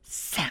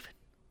 7.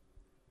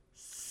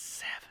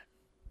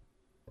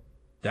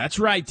 That's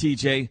right,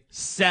 TJ.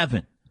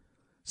 7.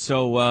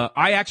 So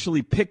I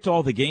actually picked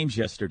all the games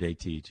yesterday,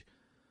 TJ.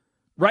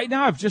 Right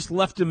now, I've just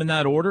left them in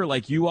that order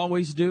like you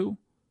always do.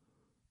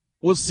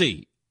 We'll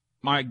see.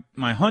 My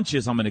hunch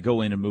is I'm going to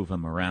go in and move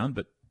them around,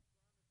 but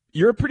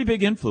you're a pretty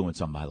big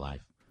influence on my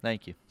life.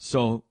 Thank you.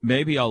 So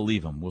maybe I'll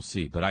leave them. We'll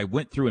see. But I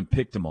went through and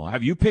picked them all.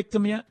 Have you picked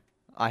them yet?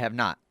 I have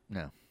not,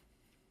 no.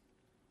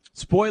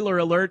 Spoiler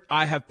alert,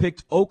 I have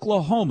picked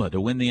Oklahoma to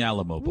win the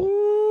Alamo Bowl.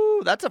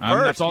 Ooh, that's a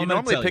first. That's all you I'm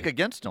normally pick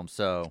against them,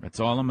 so. That's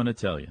all I'm going to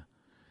tell you.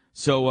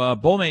 So,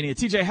 Bowl Mania.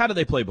 TJ, how do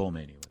they play Bowl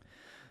Mania?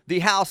 The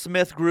Hal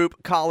Smith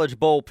Group College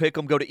Bowl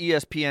Pick'em. Go to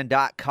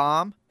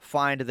ESPN.com.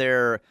 Find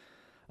their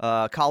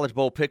College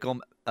Bowl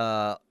Pick'em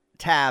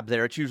tab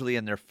there. It's usually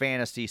in their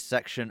fantasy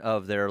section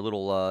of their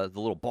little the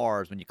little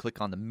bars when you click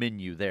on the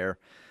menu there.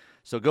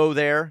 So go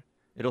there.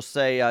 It'll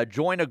say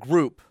join a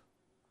group.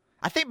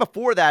 I think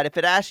before that, if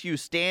it asks you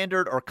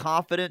standard or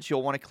confidence,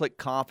 you'll want to click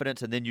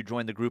confidence, and then you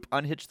join the group.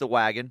 Unhitch the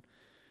wagon.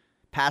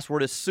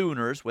 Password is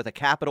Sooners with a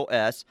capital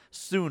S.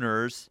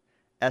 Sooners,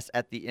 S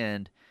at the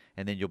end,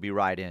 and then you'll be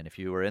right in. If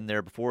you were in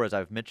there before, as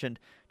I've mentioned,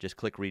 just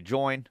click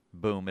rejoin.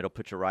 Boom, it'll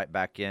put you right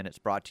back in. It's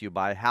brought to you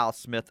by Hal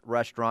Smith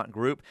Restaurant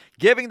Group.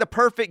 Giving the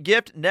perfect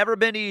gift, never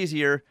been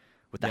easier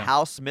with the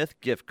Hal Smith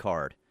gift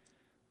card.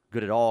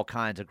 Good at all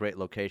kinds of great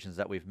locations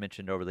that we've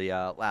mentioned over the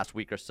last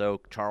week or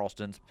so.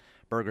 Charleston's,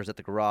 Burgers at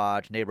the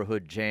Garage,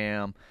 Neighborhood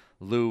Jam,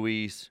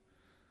 Louie's,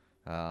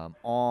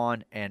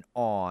 on and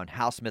on.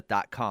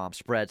 HalSmith.com.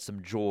 Spread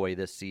some joy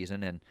this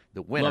season, and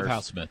the winners, Love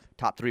Hal Smith.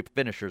 top 3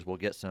 finishers, will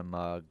get some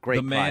great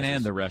The man prizes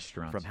and the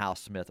restaurant. from Hal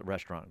Smith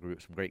Restaurant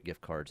Group. Some great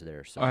gift cards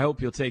there. So I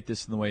hope you'll take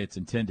this in the way it's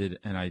intended,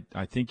 and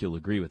I think you'll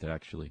agree with it,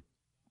 actually.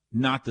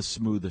 Not the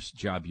smoothest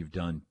job you've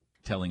done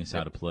telling us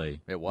how to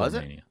play. It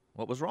wasn't? Romania.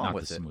 What was wrong Not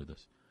with the it?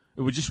 smoothest.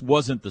 It just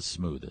wasn't the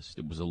smoothest.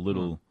 It was a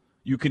little.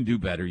 You can do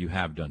better. You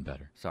have done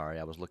better. Sorry,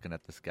 I was looking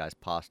at this guy's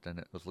pasta, and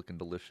it was looking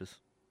delicious.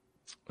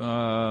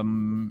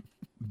 Belichick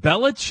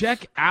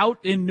out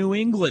in New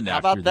England How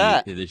after about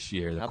that? this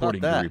year, How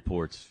according about to that?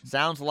 reports.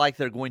 Sounds like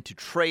they're going to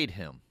trade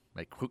him.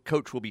 Like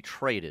coach will be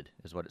traded,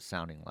 is what it's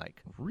sounding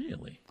like.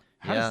 Really?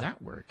 How Yeah. does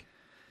that work?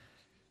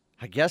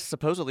 I guess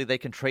supposedly they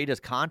can trade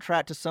his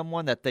contract to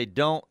someone that they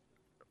don't.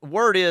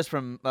 Word is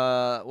from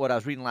what I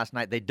was reading last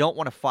night, they don't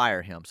want to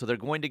fire him, so they're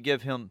going to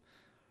give him.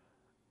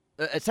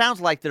 It sounds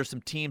like there's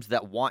some teams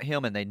that want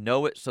him and they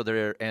know it, so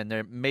there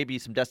may be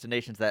some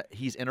destinations that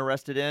he's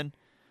interested in,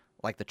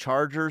 like the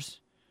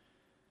Chargers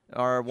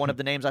are one of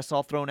the names I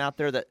saw thrown out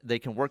there that they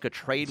can work a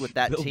trade with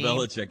that Bill team.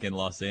 Belichick in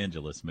Los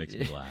Angeles makes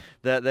me laugh.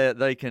 That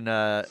they can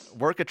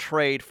work a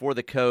trade for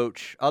the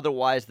coach.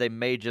 Otherwise, they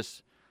may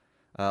just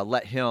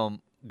let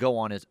him go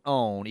on his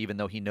own, even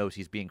though he knows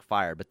he's being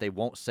fired. But they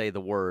won't say the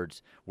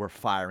words, "We're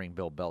firing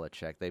Bill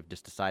Belichick." They've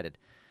just decided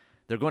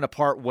they're going to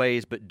part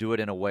ways, but do it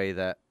in a way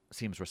that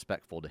seems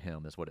respectful to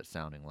him, is what it's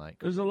sounding like.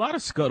 There's a lot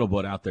of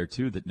scuttlebutt out there,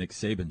 too, that Nick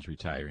Saban's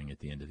retiring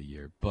at the end of the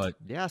year. But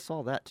Yeah, I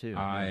saw that too.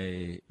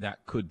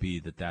 that could be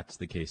that's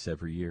the case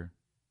every year,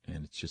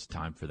 and it's just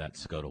time for that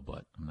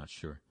scuttlebutt. I'm not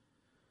sure.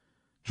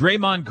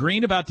 Draymond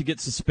Green about to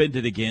get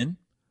suspended again.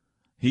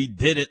 He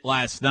did it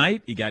last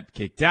night. He got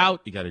kicked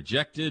out. He got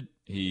ejected.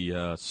 He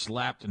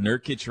slapped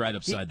Nurkic right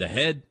upside the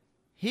head.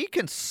 He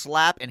can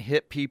slap and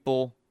hit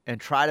people and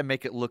try to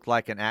make it look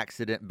like an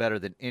accident better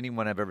than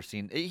anyone I've ever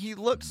seen. He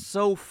looked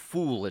so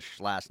foolish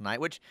last night,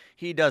 which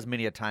he does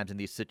many a times in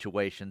these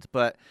situations.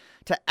 But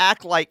to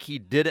act like he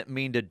didn't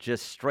mean to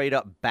just straight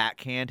up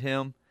backhand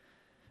him,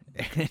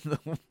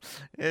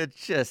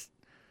 it's just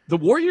The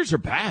Warriors are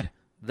bad.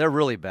 they're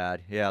really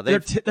bad. Yeah, They're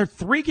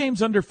 3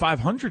 games under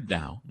 500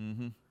 now.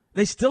 Mm-hmm.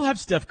 They still have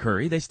Steph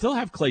Curry. They still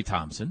have Klay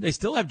Thompson. They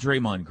still have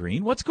Draymond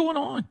Green. What's going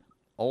on?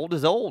 Old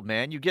is old,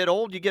 man. You get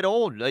old, you get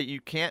old.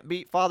 You can't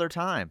beat Father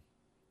Time.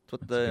 That's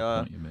what That's a good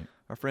point you make.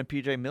 our friend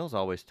PJ Mills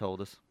always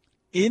told us.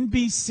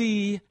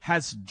 NBC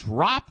has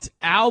dropped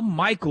Al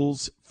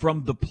Michaels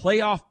from the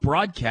playoff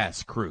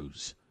broadcast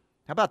crews.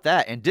 How about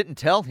that? And didn't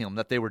tell him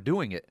that they were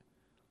doing it.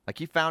 Like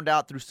he found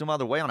out through some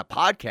other way on a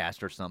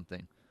podcast or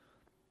something.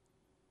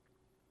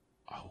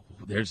 Oh,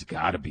 there's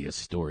got to be a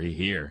story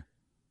here.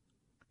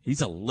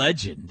 He's a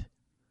legend.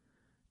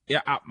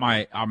 Yeah,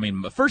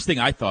 the first thing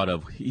I thought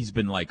of, he's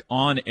been like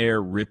on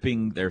air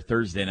ripping their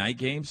Thursday night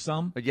games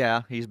some. But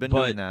yeah, he's been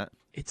But doing that.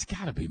 It's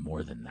got to be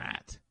more than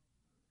that,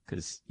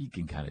 because you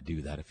can kind of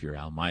do that if you're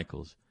Al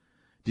Michaels.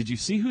 Did you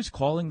see who's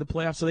calling the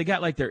playoffs? So they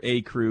got like their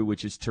A crew,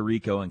 which is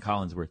Tirico and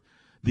Collinsworth.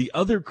 The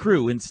other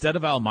crew, instead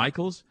of Al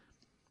Michaels,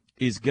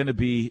 is going to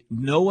be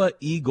Noah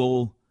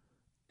Eagle,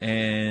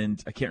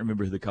 and I can't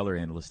remember who the color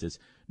analyst is.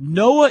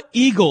 Noah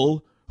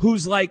Eagle,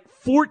 who's like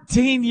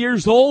 14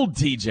 years old,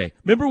 TJ.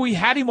 Remember we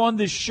had him on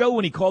this show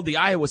when he called the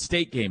Iowa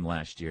State game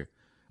last year.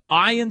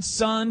 Ian's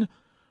son,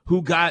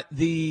 who got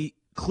the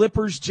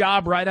Clippers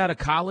job right out of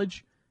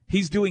college,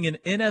 he's doing an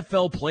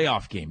NFL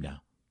playoff game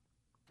now.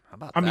 How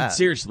about I that? mean,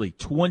 seriously,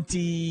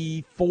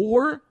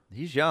 24?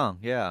 He's young,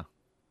 yeah.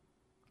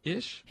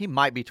 Ish. He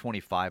might be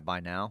 25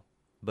 by now.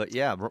 But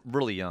yeah,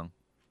 really young.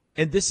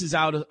 And this is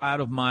out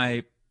of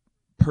my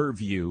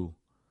purview,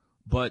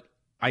 but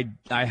I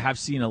have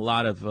seen a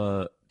lot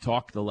of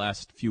talk the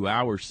last few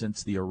hours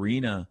since the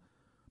arena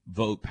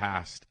vote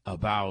passed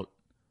about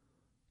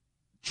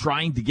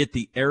trying to get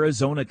the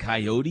Arizona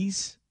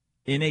Coyotes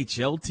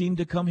NHL team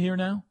to come here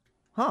now.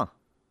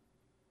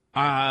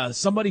 Huh.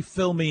 Somebody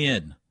fill me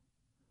in.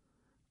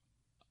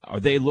 Are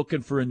they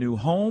looking for a new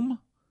home?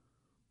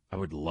 I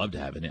would love to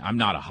have it. I'm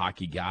not a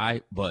hockey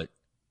guy, but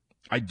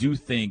I do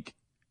think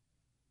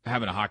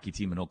having a hockey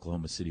team in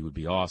Oklahoma City would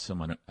be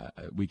awesome.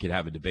 We could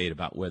have a debate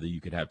about whether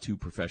you could have 2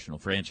 professional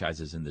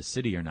franchises in the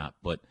city or not.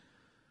 But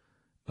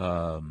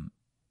I'm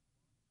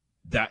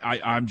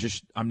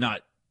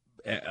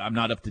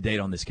not up to date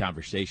on this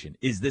conversation.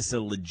 Is this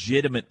a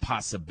legitimate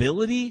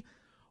possibility,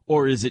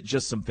 or is it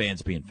just some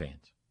fans being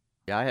fans?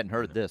 Yeah, I hadn't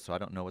heard this, so I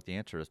don't know what the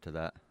answer is to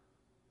that.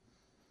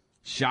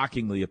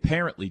 shockingly,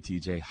 apparently,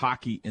 TJ,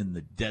 hockey in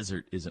the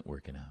desert isn't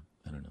working out.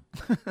 I don't know.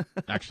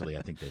 Actually,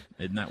 I think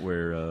isn't that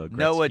where Gretzky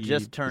Noah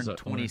just turned is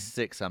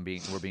 26.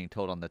 We're being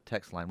told on the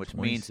text line, which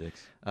 26. means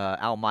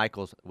Al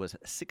Michaels was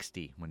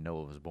 60 when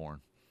Noah was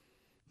born.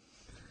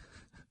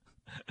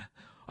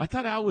 I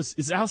thought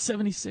is Al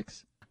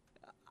 76?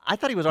 I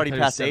thought he was already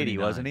past 80,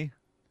 79. wasn't he?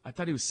 I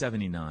thought he was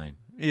 79.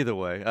 Either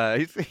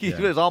way, he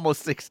Yeah. was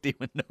almost 60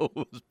 when Noah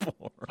was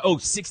born. Oh,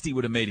 60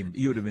 would have made him.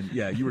 He would have been.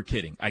 Yeah, you were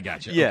kidding. I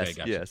got you. Yes, okay,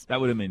 got you. yes.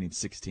 That would have made him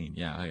 16.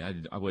 Yeah,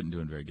 I wasn't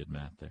doing very good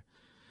math there.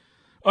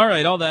 All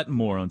right, all that and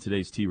more on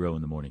today's T-Row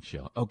in the Morning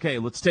Show. Okay,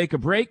 let's take a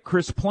break.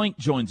 Chris Plank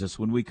joins us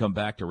when we come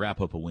back to wrap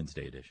up a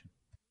Wednesday edition.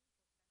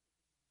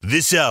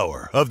 This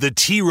hour of the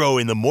T-Row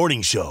in the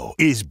Morning Show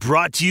is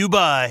brought to you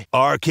by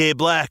RK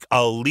Black,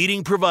 a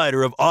leading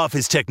provider of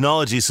office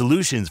technology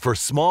solutions for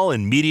small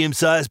and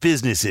medium-sized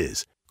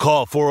businesses.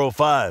 Call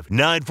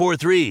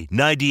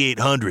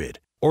 405-943-9800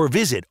 or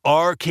visit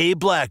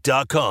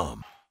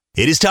rkblack.com.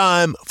 It is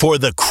time for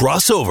The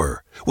Crossover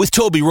with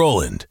Toby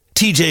Rowland,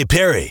 TJ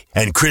Perry,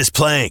 and Chris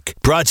Plank.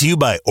 Brought to you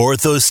by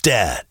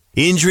Orthostat.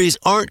 Injuries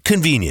aren't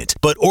convenient,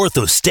 but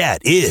Orthostat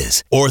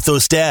is.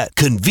 Orthostat,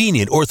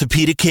 convenient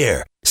orthopedic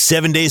care.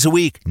 7 days a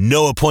week,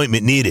 no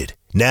appointment needed.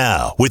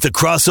 Now, with The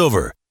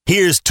Crossover,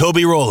 here's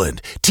Toby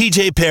Rowland,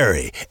 TJ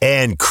Perry,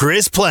 and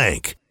Chris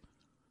Plank.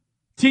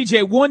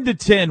 TJ, 1 to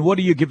 10, what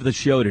do you give the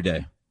show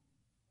today?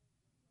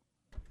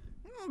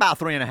 About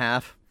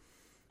 3.5.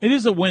 It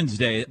is a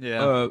Wednesday.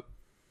 Yeah.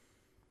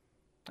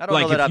 I don't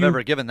like know that if I've you-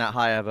 ever given that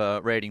high of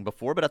a rating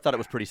before, but I thought it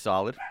was pretty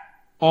solid.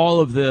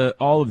 All of the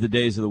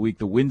days of the week,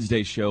 the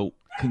Wednesday show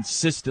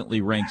consistently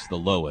ranks the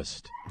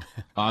lowest.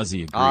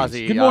 Ozzy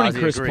agrees. Good morning, Ozzy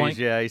Chris agrees. Plank.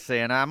 Yeah, he's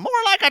saying I'm more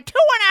like a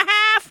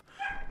 2.5.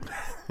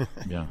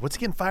 Yeah. What's he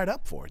getting fired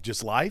up for?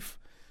 Just life?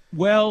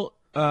 Well,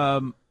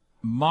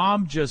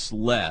 Mom just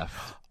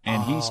left,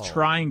 and he's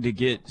trying to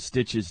get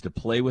Stitches to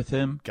play with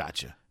him.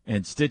 Gotcha.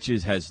 And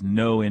Stitches has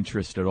no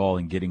interest at all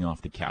in getting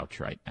off the couch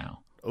right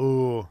now.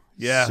 Oh,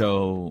 yeah.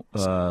 So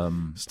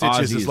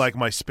Stitches Ozzy is like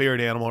my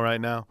spirit animal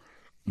right now.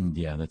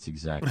 Yeah, that's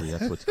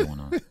what's going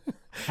on.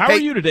 How are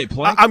you today,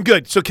 Plank? I'm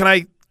good. So can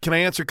I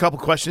answer a couple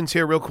questions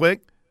here real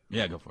quick?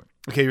 Yeah, go for it.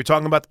 Okay, you're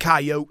talking about the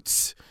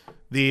Coyotes,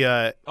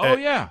 the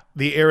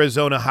the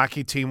Arizona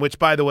hockey team, which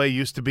by the way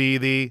used to be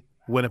the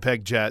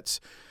Winnipeg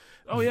Jets.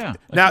 Oh yeah.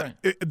 Now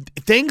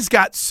things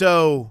got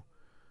so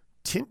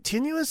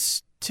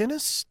tenuous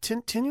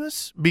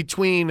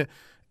between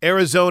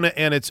Arizona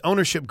and its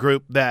ownership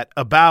group that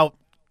about,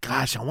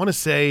 I want to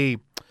say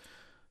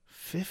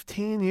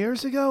 15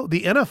 years ago,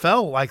 the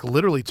NFL like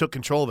literally took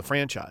control of the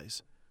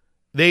franchise.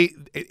 They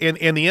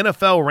and the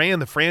NFL ran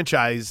the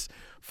franchise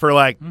for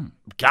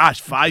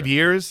 5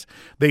 years.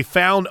 They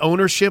found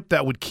ownership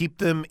that would keep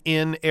them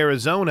in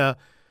Arizona,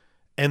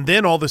 and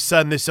then all of a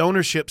sudden this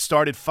ownership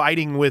started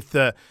fighting with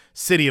the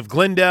city of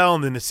Glendale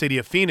and then the city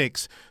of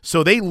Phoenix.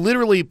 So they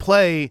literally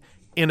play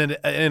in an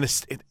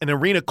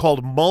arena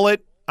called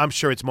Mullet. I'm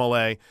sure it's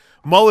Mullet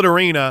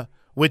Arena,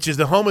 which is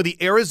the home of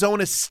the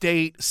Arizona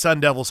State Sun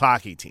Devils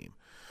hockey team.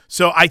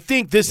 So I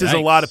think this is a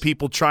lot of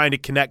people trying to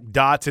connect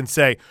dots and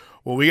say,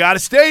 well, we got a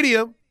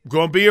stadium. We're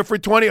going to be here for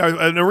 20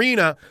 or an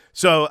arena.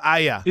 So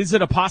Is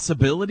it a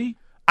possibility?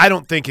 I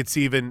don't think it's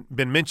even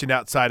been mentioned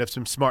outside of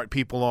some smart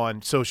people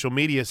on social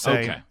media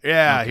saying,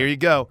 here you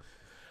go.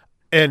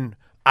 And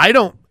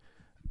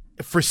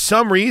for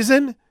some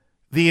reason,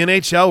 the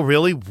NHL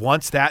really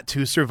wants that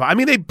to survive. I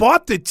mean, they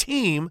bought the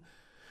team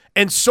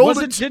and sold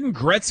it. Didn't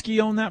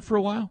Gretzky own that for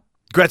a while?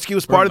 Gretzky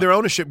was part of their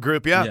ownership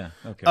group, yeah.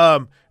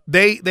 Okay.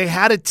 They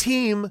had a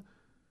team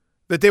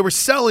that they were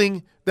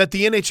selling that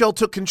the NHL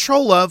took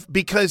control of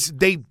because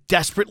they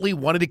desperately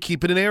wanted to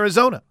keep it in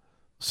Arizona.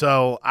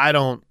 So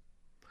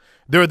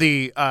they're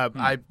the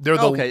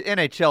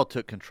NHL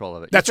took control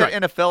of it. That's you said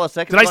right. NFL a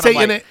second. Did I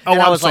say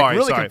I was sorry,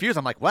 really sorry. confused.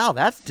 I'm like, wow,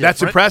 that's different.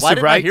 That's impressive, Why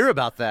didn't right? I hear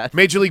about that?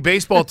 Major League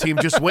Baseball team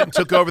just went and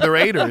took over the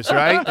Raiders,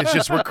 right? It's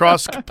just we're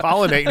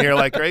cross-pollinating here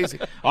like crazy.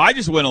 I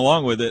just went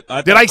along with it.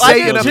 Did I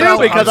say I did NFL?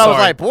 too, because I'm I was sorry.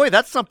 like, boy,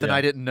 that's something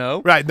I didn't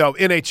know. Right, no,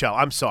 NHL.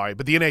 I'm sorry,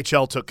 but the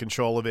NHL took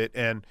control of it,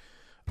 and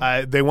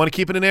they want to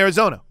keep it in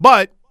Arizona.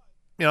 But,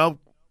 I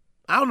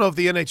don't know if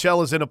the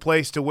NHL is in a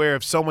place to where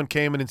if someone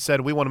came in and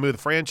said, we want to move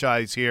the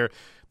franchise here,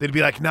 they'd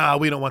be like, nah,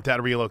 we don't want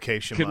that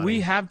relocation Could money.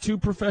 we have two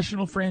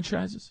professional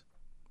franchises?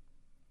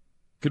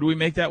 Could we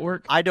make that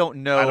work? I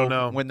don't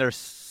know. When the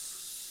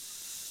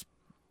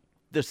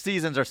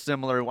seasons are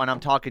similar. When I'm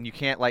talking, you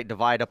can't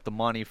divide up the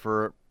money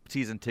for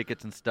season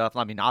tickets and stuff.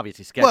 I mean,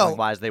 obviously,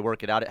 scheduling-wise, they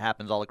work it out. It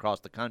happens all across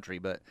the country,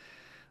 but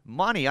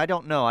money, I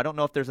don't know. I don't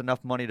know if there's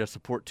enough money to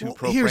support two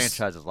pro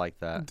franchises like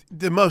that.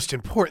 The most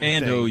important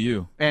and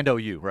thing.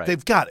 OU, right?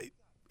 They've got it.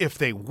 If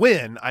they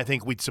win, I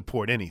think we'd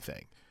support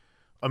anything.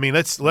 I mean,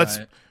 let's.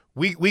 Right.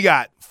 We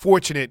got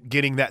fortunate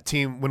getting that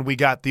team when we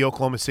got the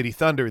Oklahoma City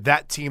Thunder.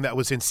 That team that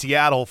was in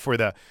Seattle for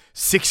the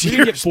 6 years.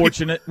 We get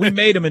fortunate. We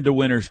made them into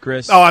winners,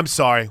 Chris. Oh, I'm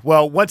sorry.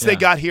 Well, once they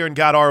got here and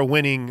got our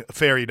winning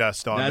fairy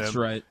dust on them. That's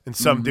right. And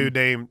some dude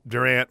named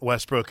Durant,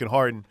 Westbrook, and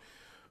Harden.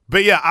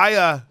 But yeah,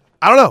 I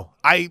don't know.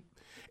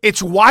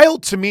 It's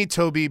wild to me,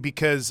 Toby,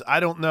 because I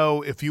don't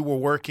know if you were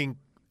working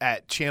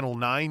at Channel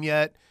 9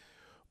 yet,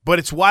 but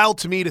it's wild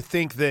to me to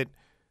think that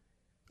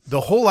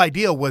the whole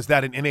idea was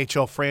that an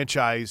NHL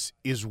franchise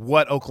is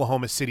what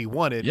Oklahoma City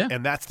wanted,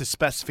 and that's the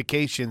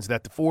specifications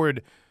that the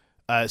Ford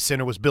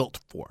Center was built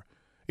for.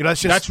 You know,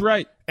 that's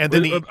right. And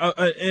then an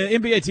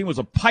NBA team was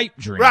a pipe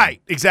dream,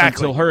 right?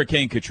 Exactly. Until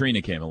Hurricane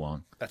Katrina came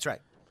along. That's right.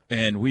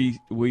 And we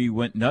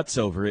went nuts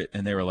over it,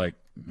 and they were like,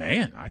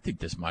 "Man, I think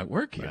this might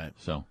work here." Right.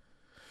 So,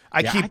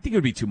 I think it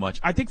would be too much.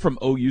 I think from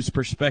OU's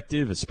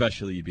perspective,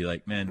 especially, you'd be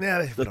like, "Man,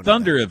 the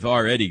Thunder have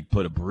already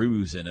put a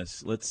bruise in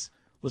us. Let's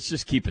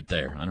just keep it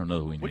there." I don't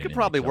know. We could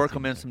probably work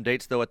them in some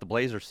dates though at the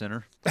Blazer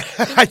Center.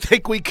 I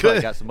think we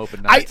could. Got some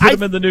open nights. Put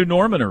them in the new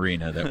Norman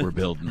Arena that we're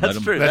building.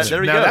 That's true.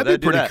 There you go. That'd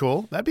be pretty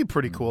cool. That'd be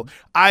pretty cool.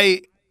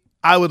 I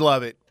would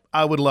love it.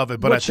 I would love it.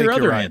 But what's I think your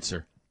other you're right.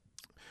 answer?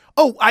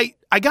 Oh,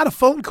 I got a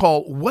phone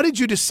call. What did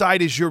you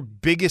decide is your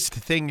biggest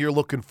thing you're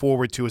looking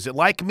forward to? Is it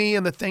like me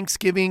and the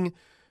Thanksgiving?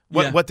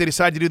 What they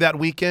decided to do that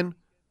weekend?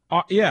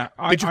 Yeah,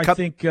 I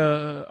think.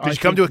 Did you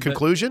come to a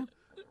conclusion?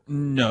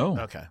 No.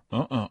 Okay.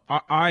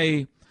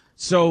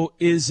 So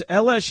is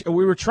LSU?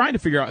 We were trying to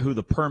figure out who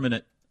the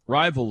permanent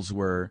rivals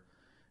were,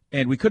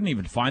 and we couldn't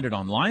even find it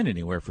online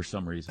anywhere for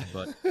some reason.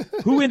 But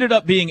who ended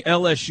up being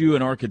LSU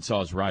and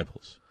Arkansas's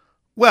rivals?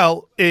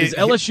 Well, is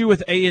LSU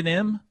with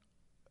A&M?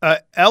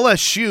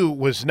 LSU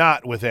was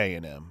not with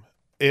A&M.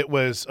 It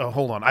was.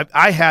 Hold on,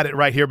 I had it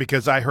right here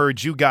because I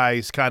heard you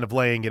guys kind of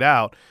laying it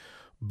out,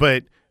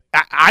 but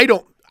I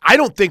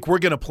don't think we're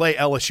going to play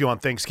LSU on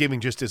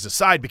Thanksgiving, just as a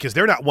side, because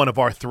they're not one of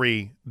our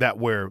three that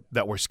we're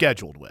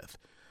scheduled with.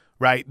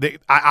 Right,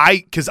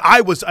 I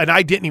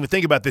didn't even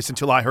think about this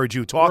until I heard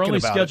you talking about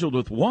it. We're only scheduled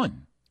with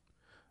one.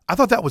 I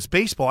thought that was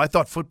baseball. I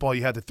thought football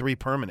you had the 3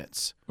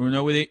 permanents.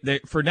 No,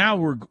 for now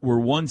we're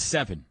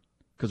 1-7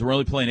 because we're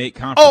only playing 8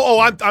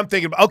 conference. I'm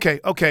thinking about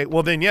okay.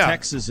 Well then, yeah.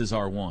 Texas is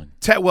our one.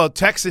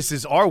 Texas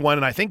is our one,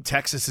 and I think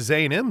Texas is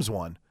A&M's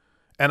one,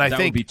 and that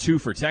would be 2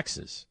 for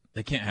Texas.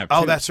 They can't have 2.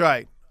 Oh, that's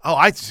right. Oh,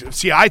 I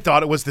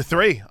thought it was the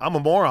 3. I'm a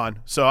moron,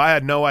 so I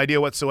had no idea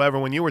whatsoever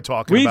when you were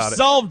talking about it. We've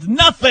solved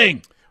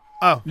nothing.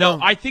 Oh no!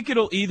 I think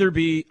it'll either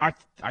be I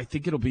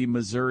think it'll be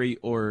Missouri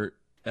or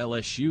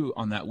LSU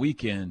on that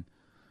weekend.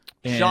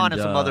 Sean and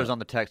some others on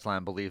the text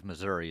line believe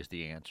Missouri is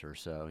the answer.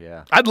 So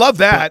yeah, I'd love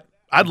that.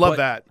 I'd love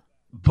that.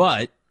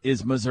 But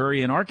is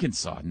Missouri and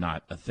Arkansas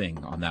not a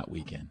thing on that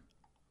weekend?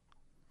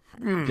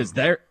 Because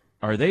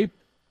are they?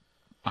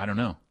 I don't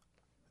know.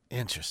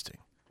 Interesting,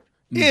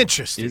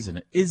 isn't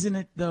it? Isn't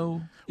it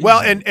though?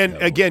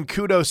 Again,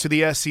 kudos to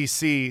the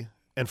SEC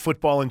and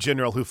football in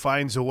general, who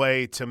finds a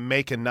way to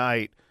make a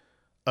night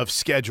of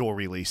schedule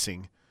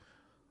releasing,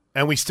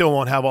 and we still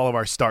won't have all of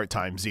our start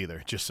times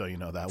either. Just so you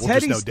know that.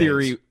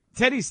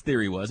 Teddy's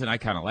theory was, and I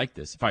kind of like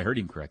this, if I heard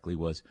him correctly,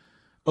 was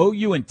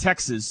OU and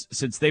Texas,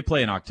 since they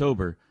play in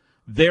October,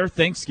 their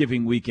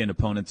Thanksgiving weekend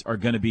opponents are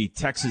going to be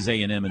Texas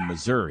A&M and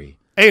Missouri.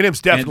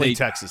 A&M's definitely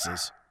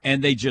Texas's,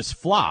 and they just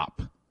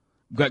flop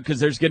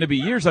because there's going to be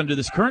years under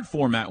this current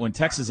format when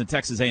Texas and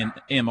Texas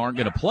A&M aren't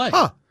going to play,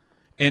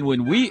 and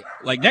when we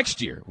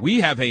next year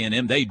we have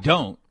A&M, they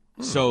don't.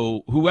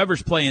 So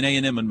whoever's playing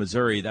A&M in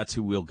Missouri, that's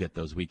who will get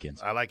those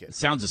weekends. I like it. It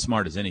sounds as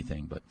smart as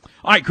anything. But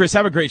all right, Chris,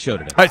 have a great show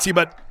today. All right, see you,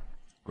 bud.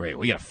 Great.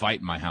 We got a fight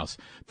in my house.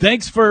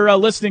 Thanks for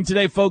listening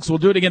today, folks. We'll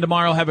do it again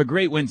tomorrow. Have a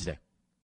great Wednesday.